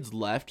lot of kids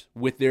left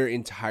with their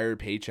entire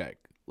paycheck.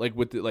 Like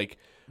with the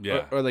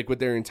or like with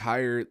their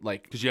entire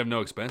like, because you have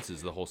no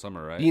expenses the whole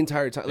summer, right? The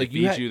entire time, they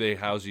feed you, they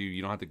house you,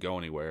 you don't have to go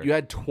anywhere. You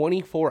had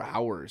 24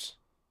 hours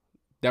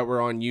that were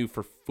on you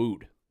for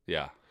food.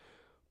 Yeah,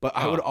 but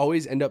I would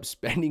always end up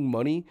spending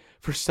money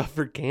for stuff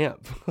for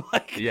camp.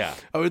 Like, I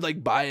would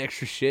like buy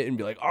extra shit and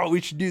be like, oh,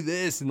 we should do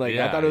this, and like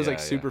I thought it was like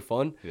super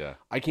fun. Yeah,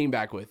 I came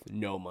back with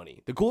no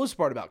money. The coolest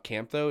part about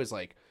camp though is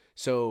like,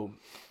 so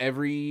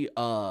every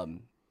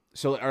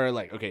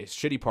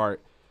shitty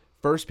part.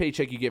 First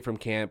paycheck you get from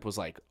camp was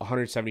like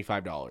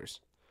 $175.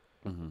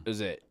 Mm-hmm.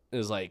 Is it? It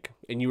was like,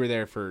 and you were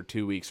there for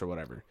 2 weeks or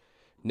whatever.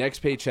 Next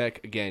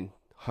paycheck again,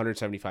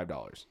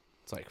 $175.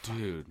 It's like,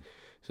 dude.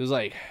 So it's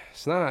like,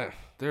 it's not.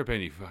 They're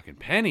paying you fucking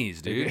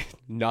pennies, dude.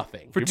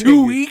 Nothing for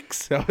 2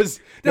 weeks. That was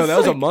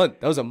a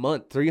month. That was a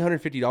month.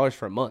 $350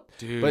 for a month.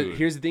 Dude. But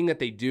here's the thing that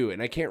they do, and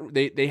I can't.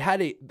 They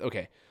had a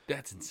okay.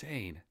 That's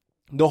insane.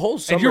 The whole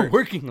summer, and you're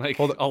working like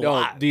a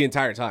lot the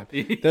entire time.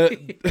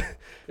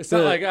 It's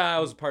not like I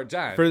was part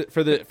time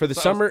for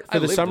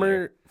the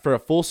summer for a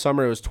full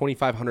summer. It was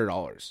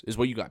 $2,500 is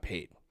what you got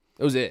paid.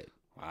 That was it.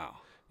 Wow.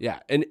 Yeah,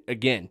 and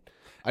again,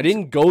 I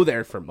didn't go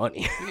there for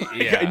money.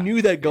 I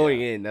knew that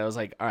going in. I was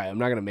like, all right, I'm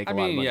not gonna make a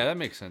lot of money. Yeah, that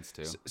makes sense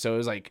too. So it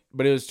was like,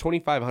 but it was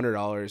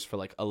 $2,500 for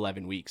like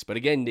 11 weeks. But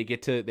again,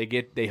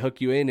 they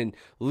hook you in, and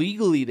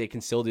legally they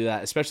can still do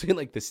that, especially in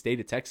like the state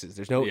of Texas.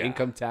 There's no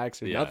income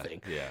tax or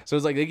nothing. Yeah. So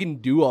it's like they can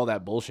do all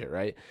that bullshit,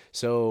 right?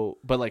 So,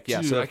 but like,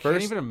 yeah. Dude, so I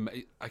can't even.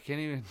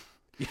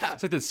 Yeah,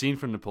 it's like the scene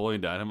from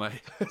Napoleon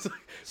Dynamite. It's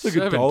like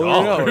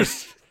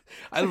 $7.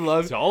 I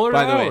love. $1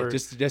 By an the way, hour.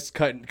 just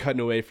cutting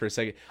away for a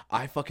second.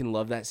 I fucking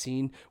love that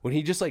scene when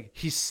he just like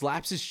he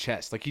slaps his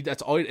chest like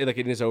that's all like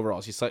in his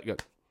overalls. He's like,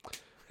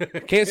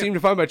 can't seem to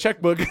find my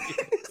checkbook.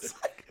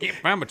 Can't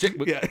find my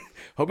checkbook. Yeah.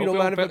 Hope you don't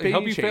mind if I pay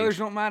Hope you you change. fellas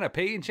don't mind I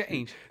pay and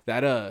change.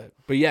 That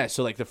but yeah,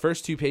 so like the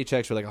first 2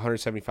 paychecks were like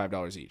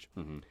 $175 each.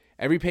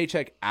 Every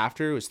paycheck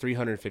after was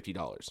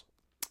 $350.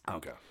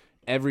 Okay.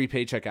 Every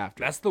paycheck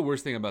after. That's the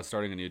worst thing about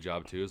starting a new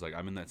job too. Is like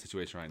I'm in that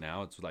situation right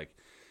now. It's like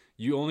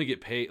you only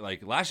get paid.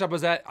 Like last job I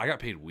was at, I got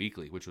paid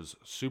weekly, which was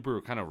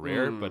super kind of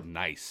rare but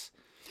nice.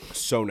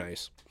 So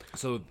nice.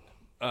 So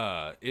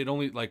it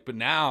only like, but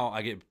now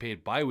I get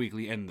paid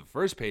bi-weekly, and the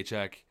first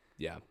paycheck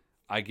Yeah.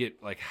 I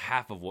get like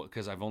half of what,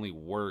 because I've only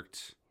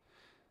worked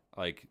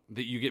like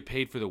that. You get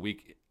paid for the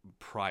week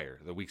prior,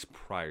 the weeks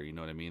prior. You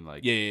know what I mean?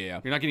 Like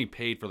Yeah. you're not getting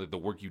paid for like the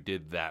work you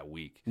did that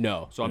week.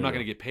 No. So I'm not going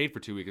to get paid for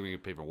 2 weeks. I'm going to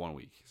get paid for 1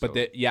 week. But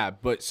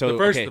So- so the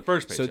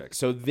first so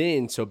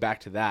paycheck. so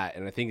back to that,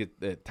 and I think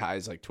it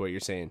ties like to what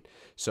you're saying.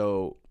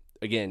 So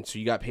again, so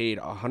you got paid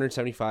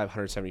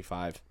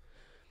 175,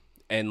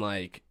 and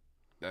like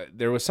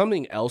there was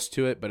something else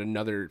to it, but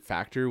another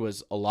factor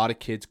was a lot of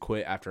kids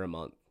quit after a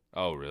month.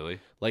 Oh really?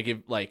 Like if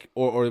like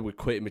or would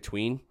quit in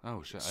between.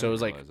 Oh shit! I So it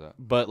was didn't like, realize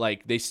that. but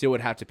like they still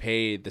would have to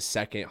pay the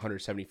second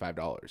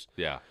 $175.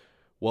 Yeah.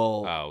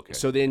 Well, Oh, okay.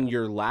 so then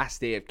your last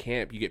day of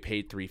camp, you get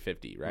paid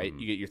 $350, right?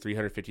 You get your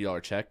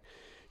 $350 check.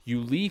 You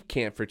leave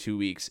camp for 2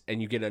 weeks,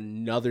 and you get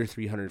another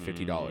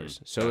 $350.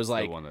 So it was That's the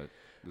like one that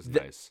was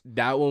nice.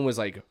 that one was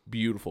like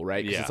beautiful,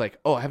 right? Because Yeah. it's like,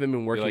 oh, I haven't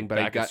been You're working, like but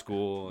back I got at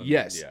school. And,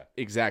 yes, Yeah.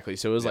 exactly.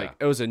 So it was like Yeah.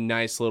 it was a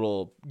nice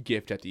little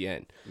gift at the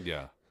end.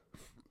 Yeah.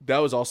 That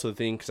was also the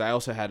thing because I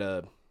also had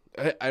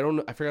I don't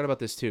know, I forgot about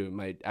this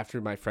too. After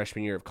my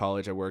freshman year of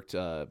college, I worked.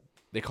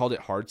 They called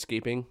it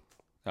hardscaping.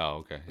 Oh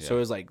okay. Yeah. So it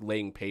was like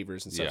laying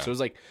pavers and stuff. Yeah. So it was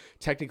like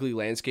technically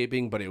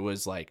landscaping, but it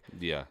was like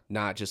yeah.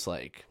 not just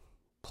like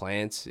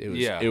plants. It was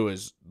Yeah. it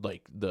was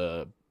like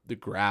the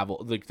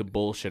gravel, like the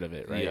bullshit of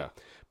it, right? Yeah.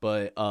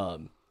 But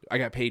I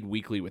got paid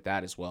weekly with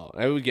that as well.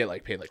 I would get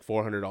like paid like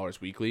 $400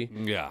 weekly.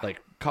 Yeah.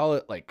 Like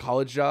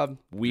college job,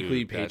 weekly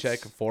Dude, paycheck,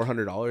 that's-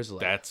 $400.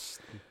 Like That's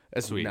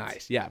sweet. sweet.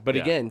 Nice. Yeah. But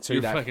yeah. again, so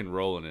you're that fucking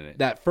rolling in it.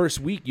 that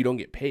first week you don't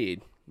get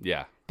paid.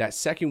 Yeah. That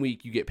second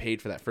week you get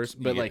paid for that first,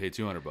 You but get like paid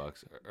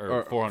 $200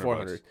 or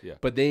 400. Yeah.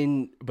 But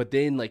then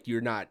like you're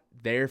not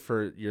there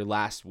for your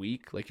last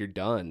week, like you're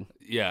done.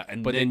 Yeah,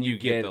 and But then then you you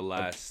get get the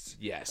last,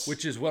 Yes.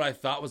 which is what I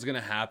thought was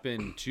gonna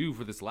happen too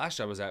for this last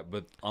job I was at.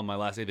 But on my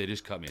last day, they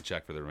just cut me a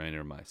check for the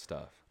remainder of my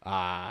stuff. So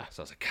I was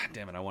like, God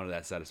damn it, I wanted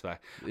that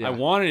satisfaction. Yeah. I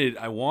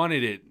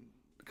wanted it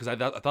because I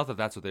thought that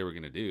that's what they were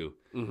gonna do.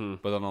 Mm-hmm.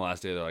 But on the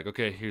last day, they're like,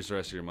 okay, here's the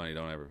rest of your money.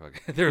 Don't ever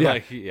fuck. They're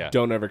like, yeah,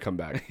 Don't ever come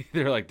back.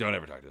 they're like, don't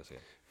ever talk to us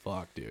again.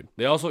 Fuck, dude.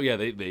 They also, yeah,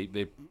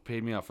 they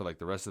paid me out for like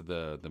the rest of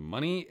the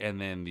money, and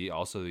then the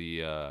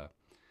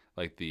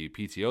like the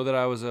PTO that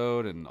I was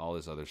owed and all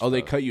this other stuff. Oh,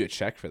 they cut you a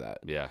check for that.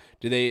 Yeah.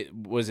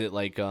 Was it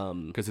like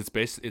Because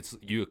it's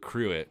you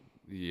accrue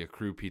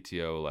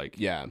PTO like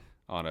yeah.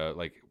 on a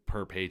like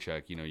per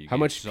paycheck. You know, you How get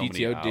much so many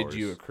PTO did hours.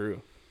 you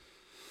accrue?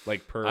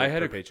 Like per I had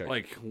per a paycheck.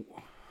 like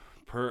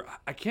per.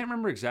 I can't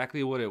remember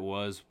exactly what it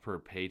was per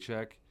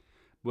paycheck,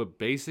 but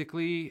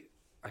basically,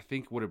 I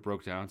think what it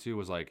broke down to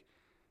was like,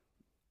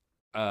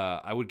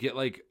 I would get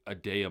like a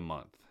day a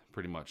month,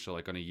 pretty much. So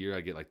like on a year,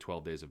 I get like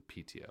 12 days of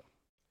PTO.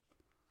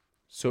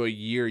 So a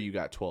year you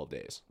got 12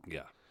 days.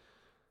 Yeah.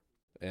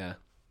 Yeah.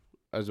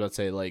 I was about to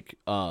say like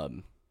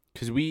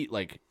cuz we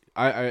like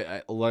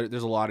I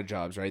there's a lot of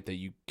jobs, right, that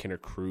you can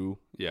accrue.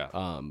 Yeah.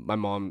 My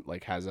mom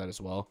like has that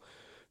as well.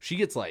 She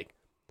gets like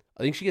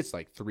I think she gets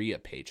like 3 a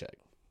paycheck.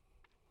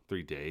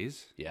 3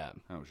 days. Yeah.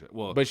 Oh shit.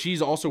 Well, But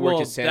she's also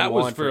worked at San that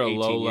Juan was for a 18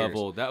 low years.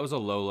 level. That was a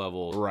low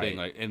level Right. thing.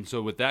 Like, and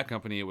so with that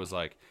company, it was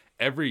like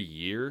every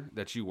year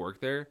that you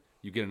work there,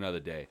 you get another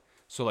day.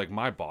 So like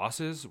my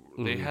bosses,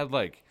 they had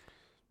like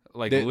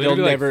They'll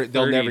literally like never-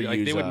 they'll 30 never like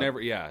use they would up. never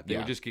they Yeah.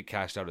 would just get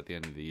cashed out at the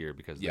end of the year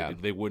because Yeah.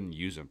 they wouldn't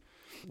use them.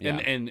 Yeah.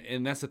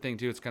 And that's the thing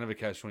too. It's kind of a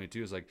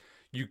catch-22. Is like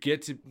you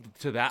get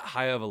to that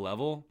high of a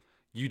level.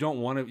 You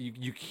don't want to.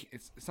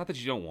 It's not that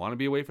you don't want to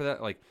be away for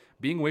that. Like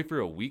being away for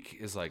a week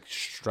is like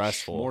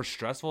Stressful. more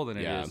stressful than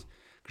it Yeah. is.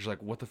 Because you're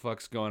like, what the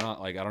fuck's going on?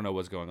 Like I don't know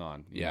what's going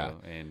on. You Yeah.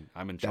 know? And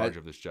I'm in charge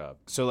of this job.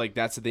 So like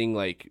that's the thing,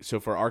 like so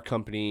for our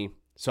company,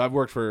 so I've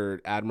worked for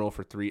Admiral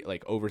for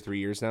over 3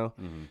 years now.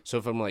 Mm-hmm. So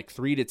from like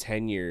 3 to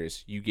 10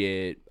 years, you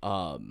get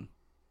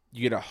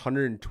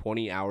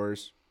 120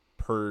 hours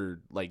per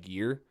like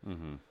year,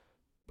 Mm-hmm.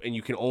 and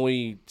you can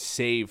only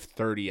save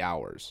 30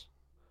 hours.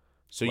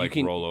 So Like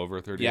you can roll over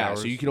 30 yeah,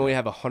 hours. so you can only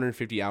have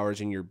 150 hours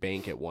in your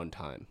bank at one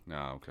time.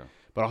 No, okay.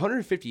 But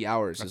 150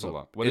 hours That's is a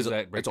lot. What is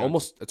that break It's down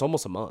to?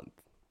 almost a month.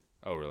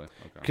 Oh, really?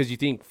 Okay. Because you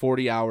think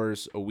 40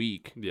 hours a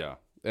week, Yeah.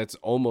 that's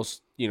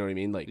almost, you know what I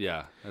mean? Like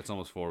Yeah. That's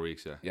almost 4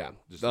 weeks. Yeah. yeah.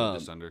 Just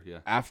under. Yeah.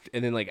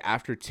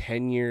 After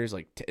 10 years,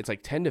 like it's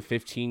like 10 to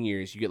 15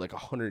 years, you get like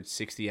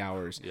 160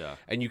 hours. Yeah.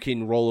 And you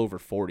can roll over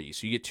 40.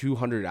 So you get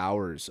 200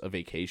 hours of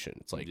vacation.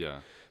 It's like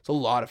Yeah. it's a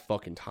lot of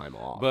fucking time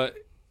off. But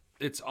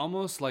it's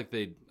almost like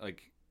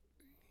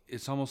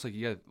it's almost like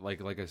you got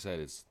like I said,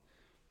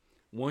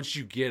 once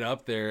you get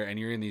up there and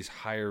you're in these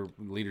higher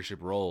leadership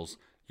roles,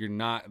 you're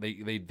not. They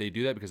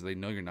do that because they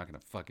know you're not gonna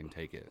fucking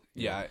take it.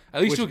 you Yeah, know?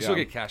 At least which- you'll still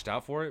yeah. get cashed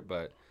out for it,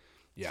 but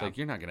Yeah. it's like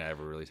you're not gonna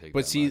ever really take.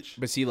 But that see,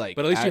 much. like,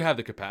 But at least you have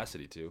the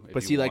capacity to. if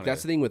But you see, like wanna-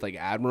 that's the thing with like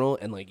Admiral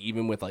and like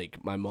even with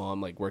like my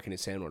mom like working at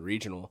San Juan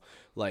Regional,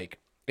 like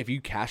if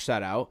you cash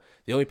that out,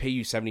 they only pay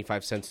you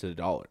 75 cents to the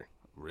dollar.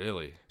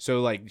 Really.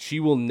 So like she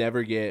will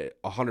never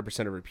get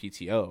 100% of her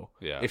PTO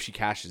Yeah. if she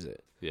cashes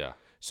it. Yeah.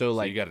 So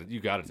like you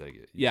gotta take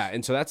it. yeah,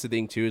 and so that's the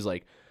thing too is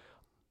like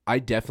I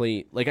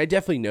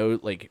definitely know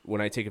like when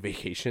I take a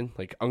vacation,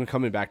 like I'm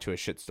coming back to a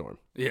shitstorm.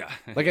 Yeah.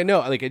 Like I know,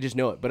 like I just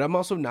know it, but I'm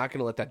also not going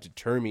to let that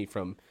deter me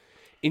from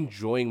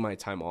enjoying my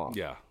time off.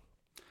 Yeah.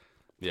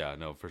 Yeah,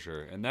 no, for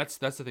sure. And that's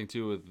the thing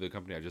too with the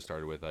company I just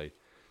started with.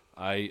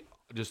 I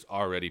just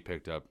already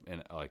picked up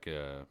an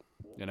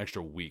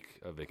extra week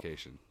of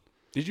vacation.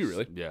 Did you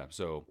really? Yeah.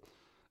 So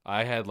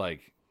I had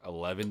like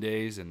 11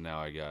 days and now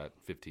I got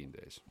 15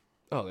 days.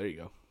 Oh, there you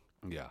go.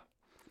 Yeah.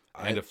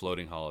 And a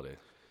floating holiday,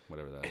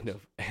 whatever that is.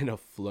 And a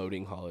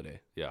floating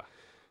holiday. Yeah.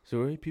 So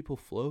where do people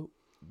float?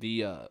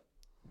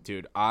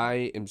 Dude,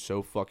 I am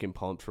so fucking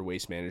pumped for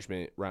Waste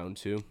Management round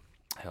 2.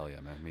 Hell yeah,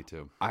 man. Me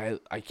too. I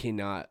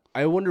cannot.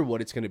 I wonder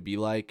what it's going to be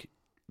like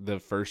the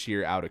first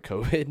year out of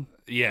COVID.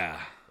 Yeah.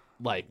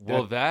 Like,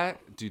 Well, that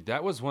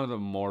was one of the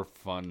more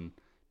fun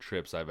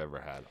trips I've ever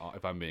had,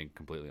 if I'm being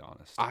completely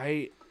honest.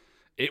 I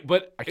can't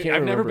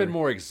I've never been remember.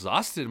 more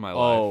exhausted in my life.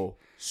 oh,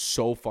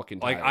 so fucking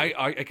Like tired.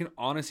 I can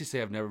honestly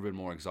say I've never been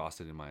more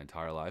exhausted in my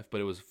entire life,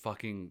 but it was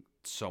fucking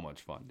so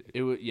much fun, dude.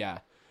 It was yeah.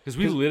 Because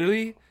we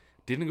literally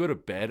didn't go to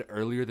bed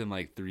earlier than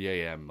like 3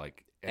 a.m.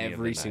 like any of the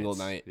Every single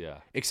nights. night. Yeah,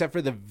 Except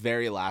for the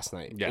very last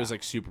night. Yeah. It was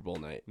like Super Bowl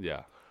night.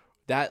 yeah,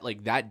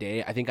 That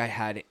day, I think I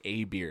had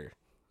a beer.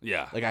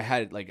 yeah. Like I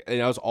had and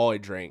that was all I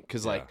drank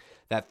because like Yeah.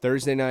 that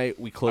Thursday night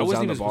we I closed wasn't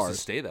down even the supposed bars.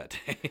 to stay that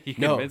day. You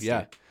No, convinced yeah.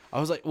 me. I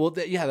was like, well,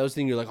 that was the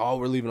thing. You're like, oh,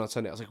 we're leaving on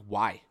Sunday. I was like,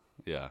 why?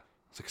 Yeah.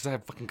 It's because I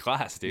have fucking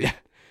class, dude.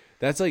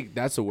 That's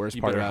the worst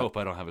You part better about hope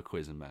I don't have a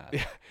quiz in math.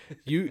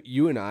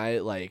 you and I.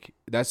 Like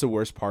that's the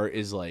worst part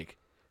is like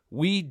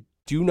we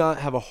do not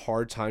have a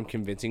hard time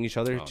convincing each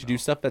other to do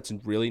stuff that's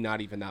really not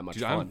even that much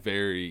Dude, fun. I'm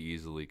very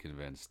easily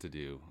convinced to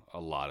do a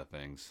lot of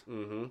things.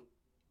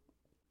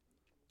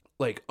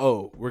 Like,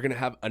 oh, we're gonna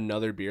have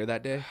another beer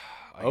that day.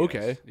 I Okay.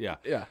 guess. Yeah.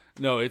 Yeah.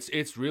 No,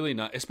 it's really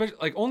not, especially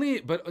like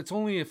but it's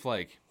only if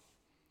like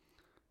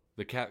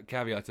the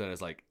caveat to that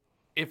is like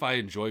if I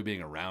enjoy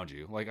being around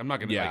you. Like I'm not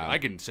gonna Yeah. like I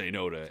can say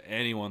no to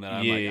anyone that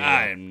I'm Yeah, like yeah,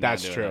 I yeah. am.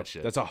 That's not doing true. That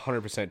shit. That's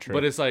 100% true.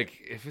 But it's like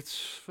if it's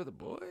for the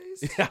boys.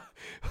 yeah,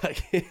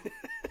 like,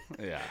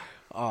 Yeah.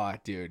 oh,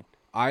 dude,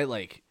 I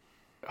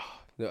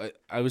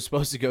was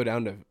supposed to go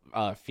down to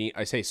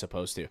I say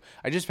supposed to.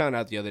 I just found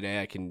out the other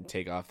day I can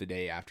take off the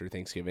day after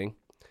Thanksgiving.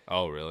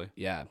 Oh really?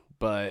 Yeah,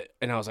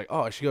 and I was like,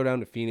 oh, I should go down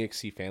to Phoenix,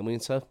 see family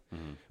and stuff.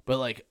 Mm-hmm. But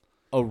like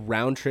a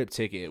round trip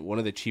ticket, one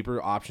of the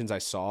cheaper options I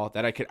saw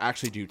that I could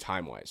actually do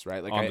time wise,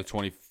 right? Like On the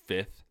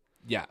 25th.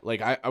 yeah,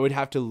 like I would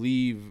have to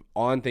leave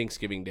on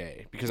Thanksgiving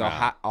Day because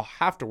I'll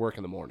have to work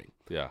in the morning.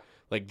 Yeah.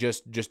 Like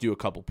just do a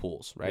couple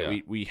pools, right?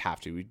 Yeah. We have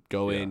to. We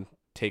go in,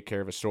 take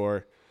care of a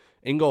store,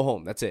 and go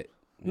home. That's it.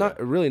 Not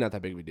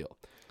that big of a deal.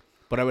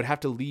 But I would have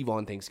to leave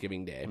on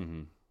Thanksgiving Day,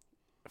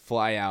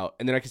 fly out,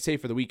 and then I could stay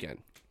for the weekend.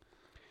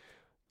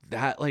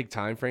 That like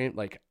time frame,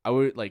 like I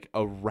would like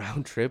a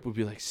round trip would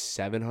be like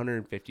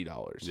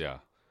 $750. Yeah.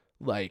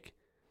 Like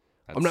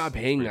I'm That's not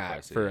paying pretty that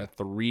pricey, for yeah.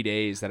 3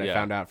 days that I Yeah.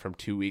 found out from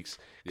 2 weeks.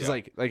 Because Yeah.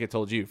 like I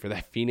told you, for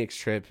that Phoenix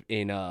trip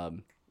in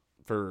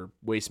for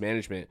Waste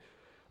Management,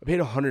 I paid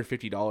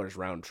 $150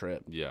 round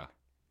trip. Yeah.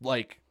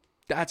 Like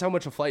that's how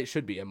much a flight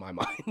should be in my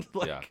mind.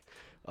 Like,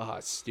 Yeah.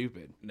 it's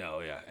stupid.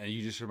 No, yeah. And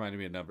you just reminded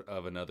me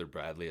of another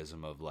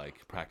Bradleyism of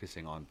like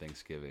practicing on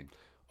Thanksgiving.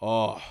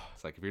 Oh,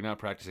 It's like if you're not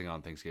practicing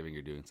on Thanksgiving,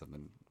 you're doing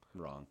something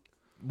wrong.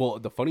 well,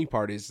 the funny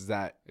part is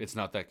that It's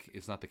not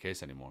the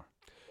case anymore.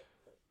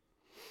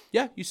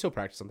 yeah, you still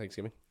practice on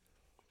Thanksgiving.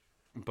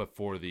 But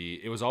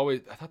it was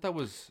always, I thought that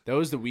was That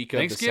was the week of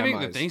Thanksgiving.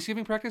 the The semis.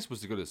 Thanksgiving practice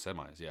was to go to the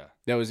semis, yeah.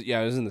 It was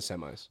in the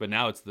semis. But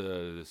now it's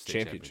the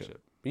state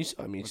Championship. But you,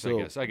 I mean, Which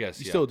still, I guess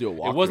you yeah. still do a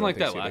walk. It wasn't like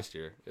that last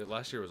year.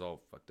 Last year was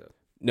all fucked up.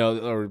 No,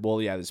 or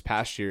well, yeah, this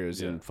past year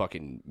was in Yeah.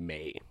 fucking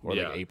May or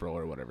Yeah. like April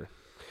or whatever.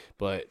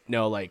 But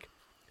no, like,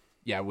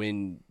 yeah,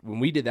 when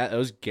we did that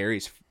was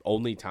Gary's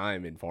only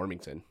time in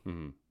Farmington.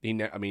 Mm-hmm.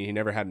 He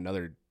never had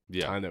another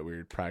time that we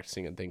were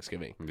practicing on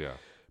Thanksgiving. Yeah.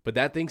 But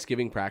that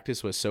Thanksgiving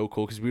practice was so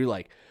cool because we were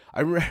like,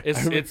 I remember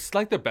It's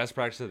like the best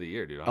practice of the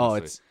year, dude.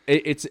 Honestly.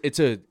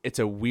 it's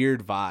a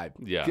weird vibe.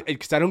 Yeah.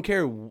 Because I don't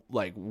care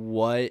like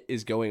what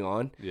is going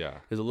on. Yeah.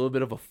 There's a little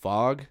bit of a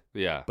fog,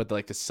 Yeah. but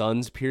the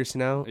sun's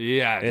piercing out.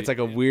 Yeah. And it's like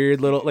a weird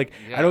little like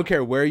I don't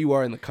care where you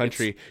are in the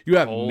country. You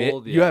have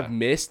cold, you yeah. have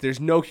mist. There's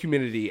no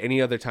humidity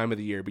any other time of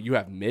the year, but you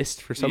have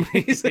mist for some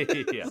reason.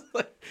 Yeah.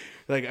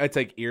 like it's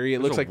like eerie. It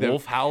There's looks a like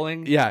wolf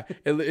howling. Yeah,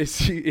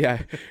 it's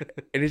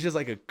and it's just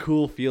like a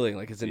cool feeling.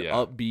 Like it's an Yeah.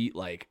 upbeat.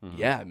 Like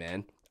yeah,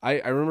 man. I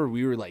remember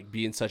we were like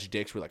being such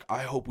dicks. We're like,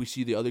 I hope we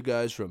see the other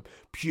guys from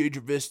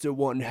Piedra Vista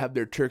wanting to have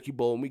their turkey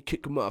bowl, and we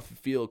kick them off the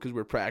field because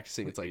we're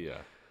practicing. It's like,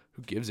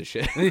 who gives a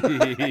shit?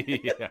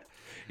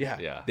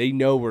 Yeah. They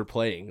know we're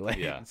playing. Like,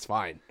 it's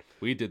fine.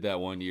 We did that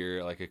one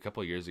year, like a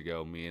couple of years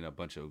ago. Me and a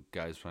bunch of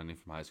guys from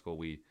high school,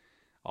 we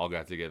all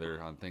got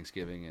together on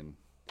Thanksgiving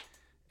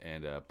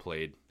and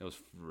played. It was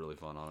really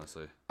fun,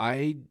 honestly.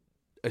 I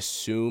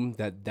assume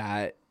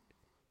that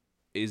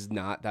is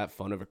not that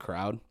fun of a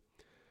crowd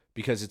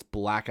because it's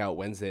blackout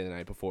Wednesday the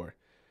night before.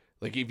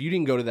 Like, if you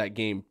didn't go to that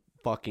game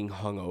fucking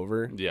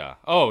hungover,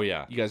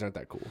 you guys aren't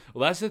that cool.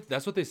 Well,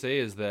 that's what they say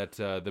is that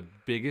the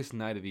biggest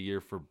night of the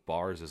year for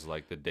bars is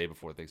like the day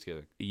before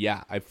Thanksgiving.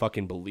 Yeah, I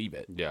fucking believe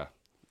it. Yeah.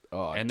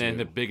 Oh, and then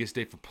the biggest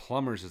day for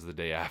plumbers is the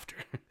day after.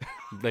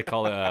 They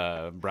call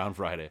it Brown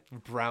Friday.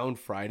 Brown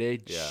Friday?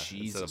 Yeah,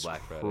 Jesus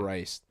Black Friday.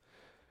 Christ.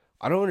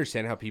 I don't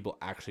understand how people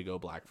actually go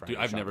Black Friday.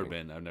 Dude, I've shopping.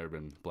 never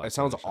been Black Friday. It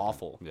sounds shopping.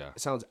 awful. Yeah.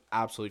 It sounds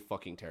absolutely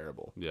fucking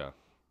terrible. Yeah.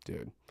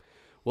 Dude.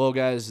 Well,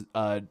 guys,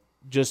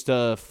 just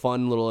a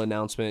fun little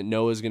announcement.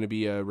 Noah's going to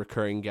be a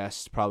recurring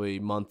guest probably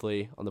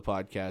monthly on the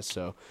podcast,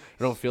 so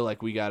I don't feel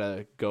like we got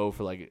to go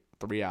for like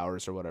 3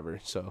 hours or whatever.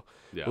 So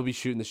we'll be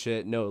shooting the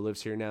shit. Noah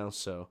lives here now,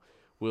 so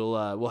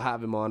we'll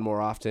have him on more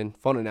often.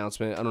 Fun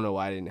announcement. I don't know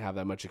why I didn't have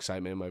that much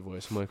excitement in my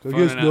voice. I'm like, I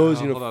guess Noah's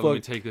going to fuck. Let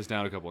me take this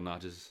down a couple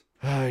notches.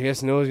 I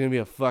guess Noah's going to be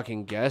a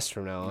fucking guest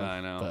from now on. I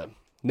know. But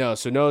no,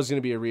 so Noah's going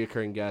to be a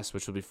reoccurring guest,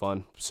 which will be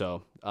fun.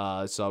 So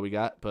that's all we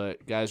got.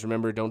 But guys,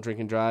 remember, don't drink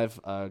and drive.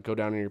 Go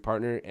down on your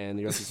partner, and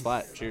the earth is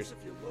flat. Cheers.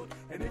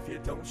 And if you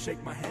don't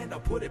shake my hand,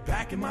 I'll put it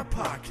back in my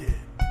pocket.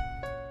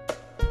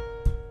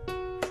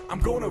 I'm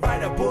gonna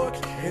write a book,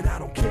 and I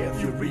don't care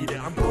if you read it.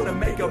 I'm gonna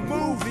make a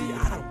movie,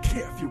 I don't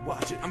care if you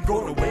watch it. I'm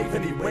gonna wave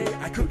anyway,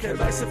 I could care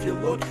less if you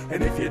look.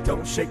 And if you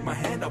don't shake my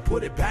hand, I'll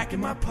put it back in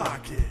my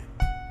pocket.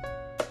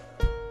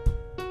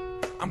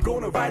 I'm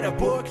gonna write a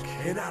book,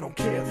 and I don't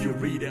care if you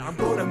read it. I'm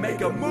gonna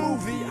make a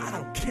movie, I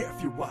don't care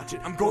if you watch it.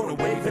 I'm gonna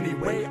wave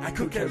anyway, I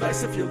could care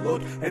less if you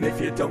look. And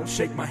if you don't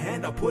shake my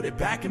hand, I'll put it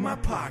back in my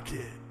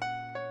pocket.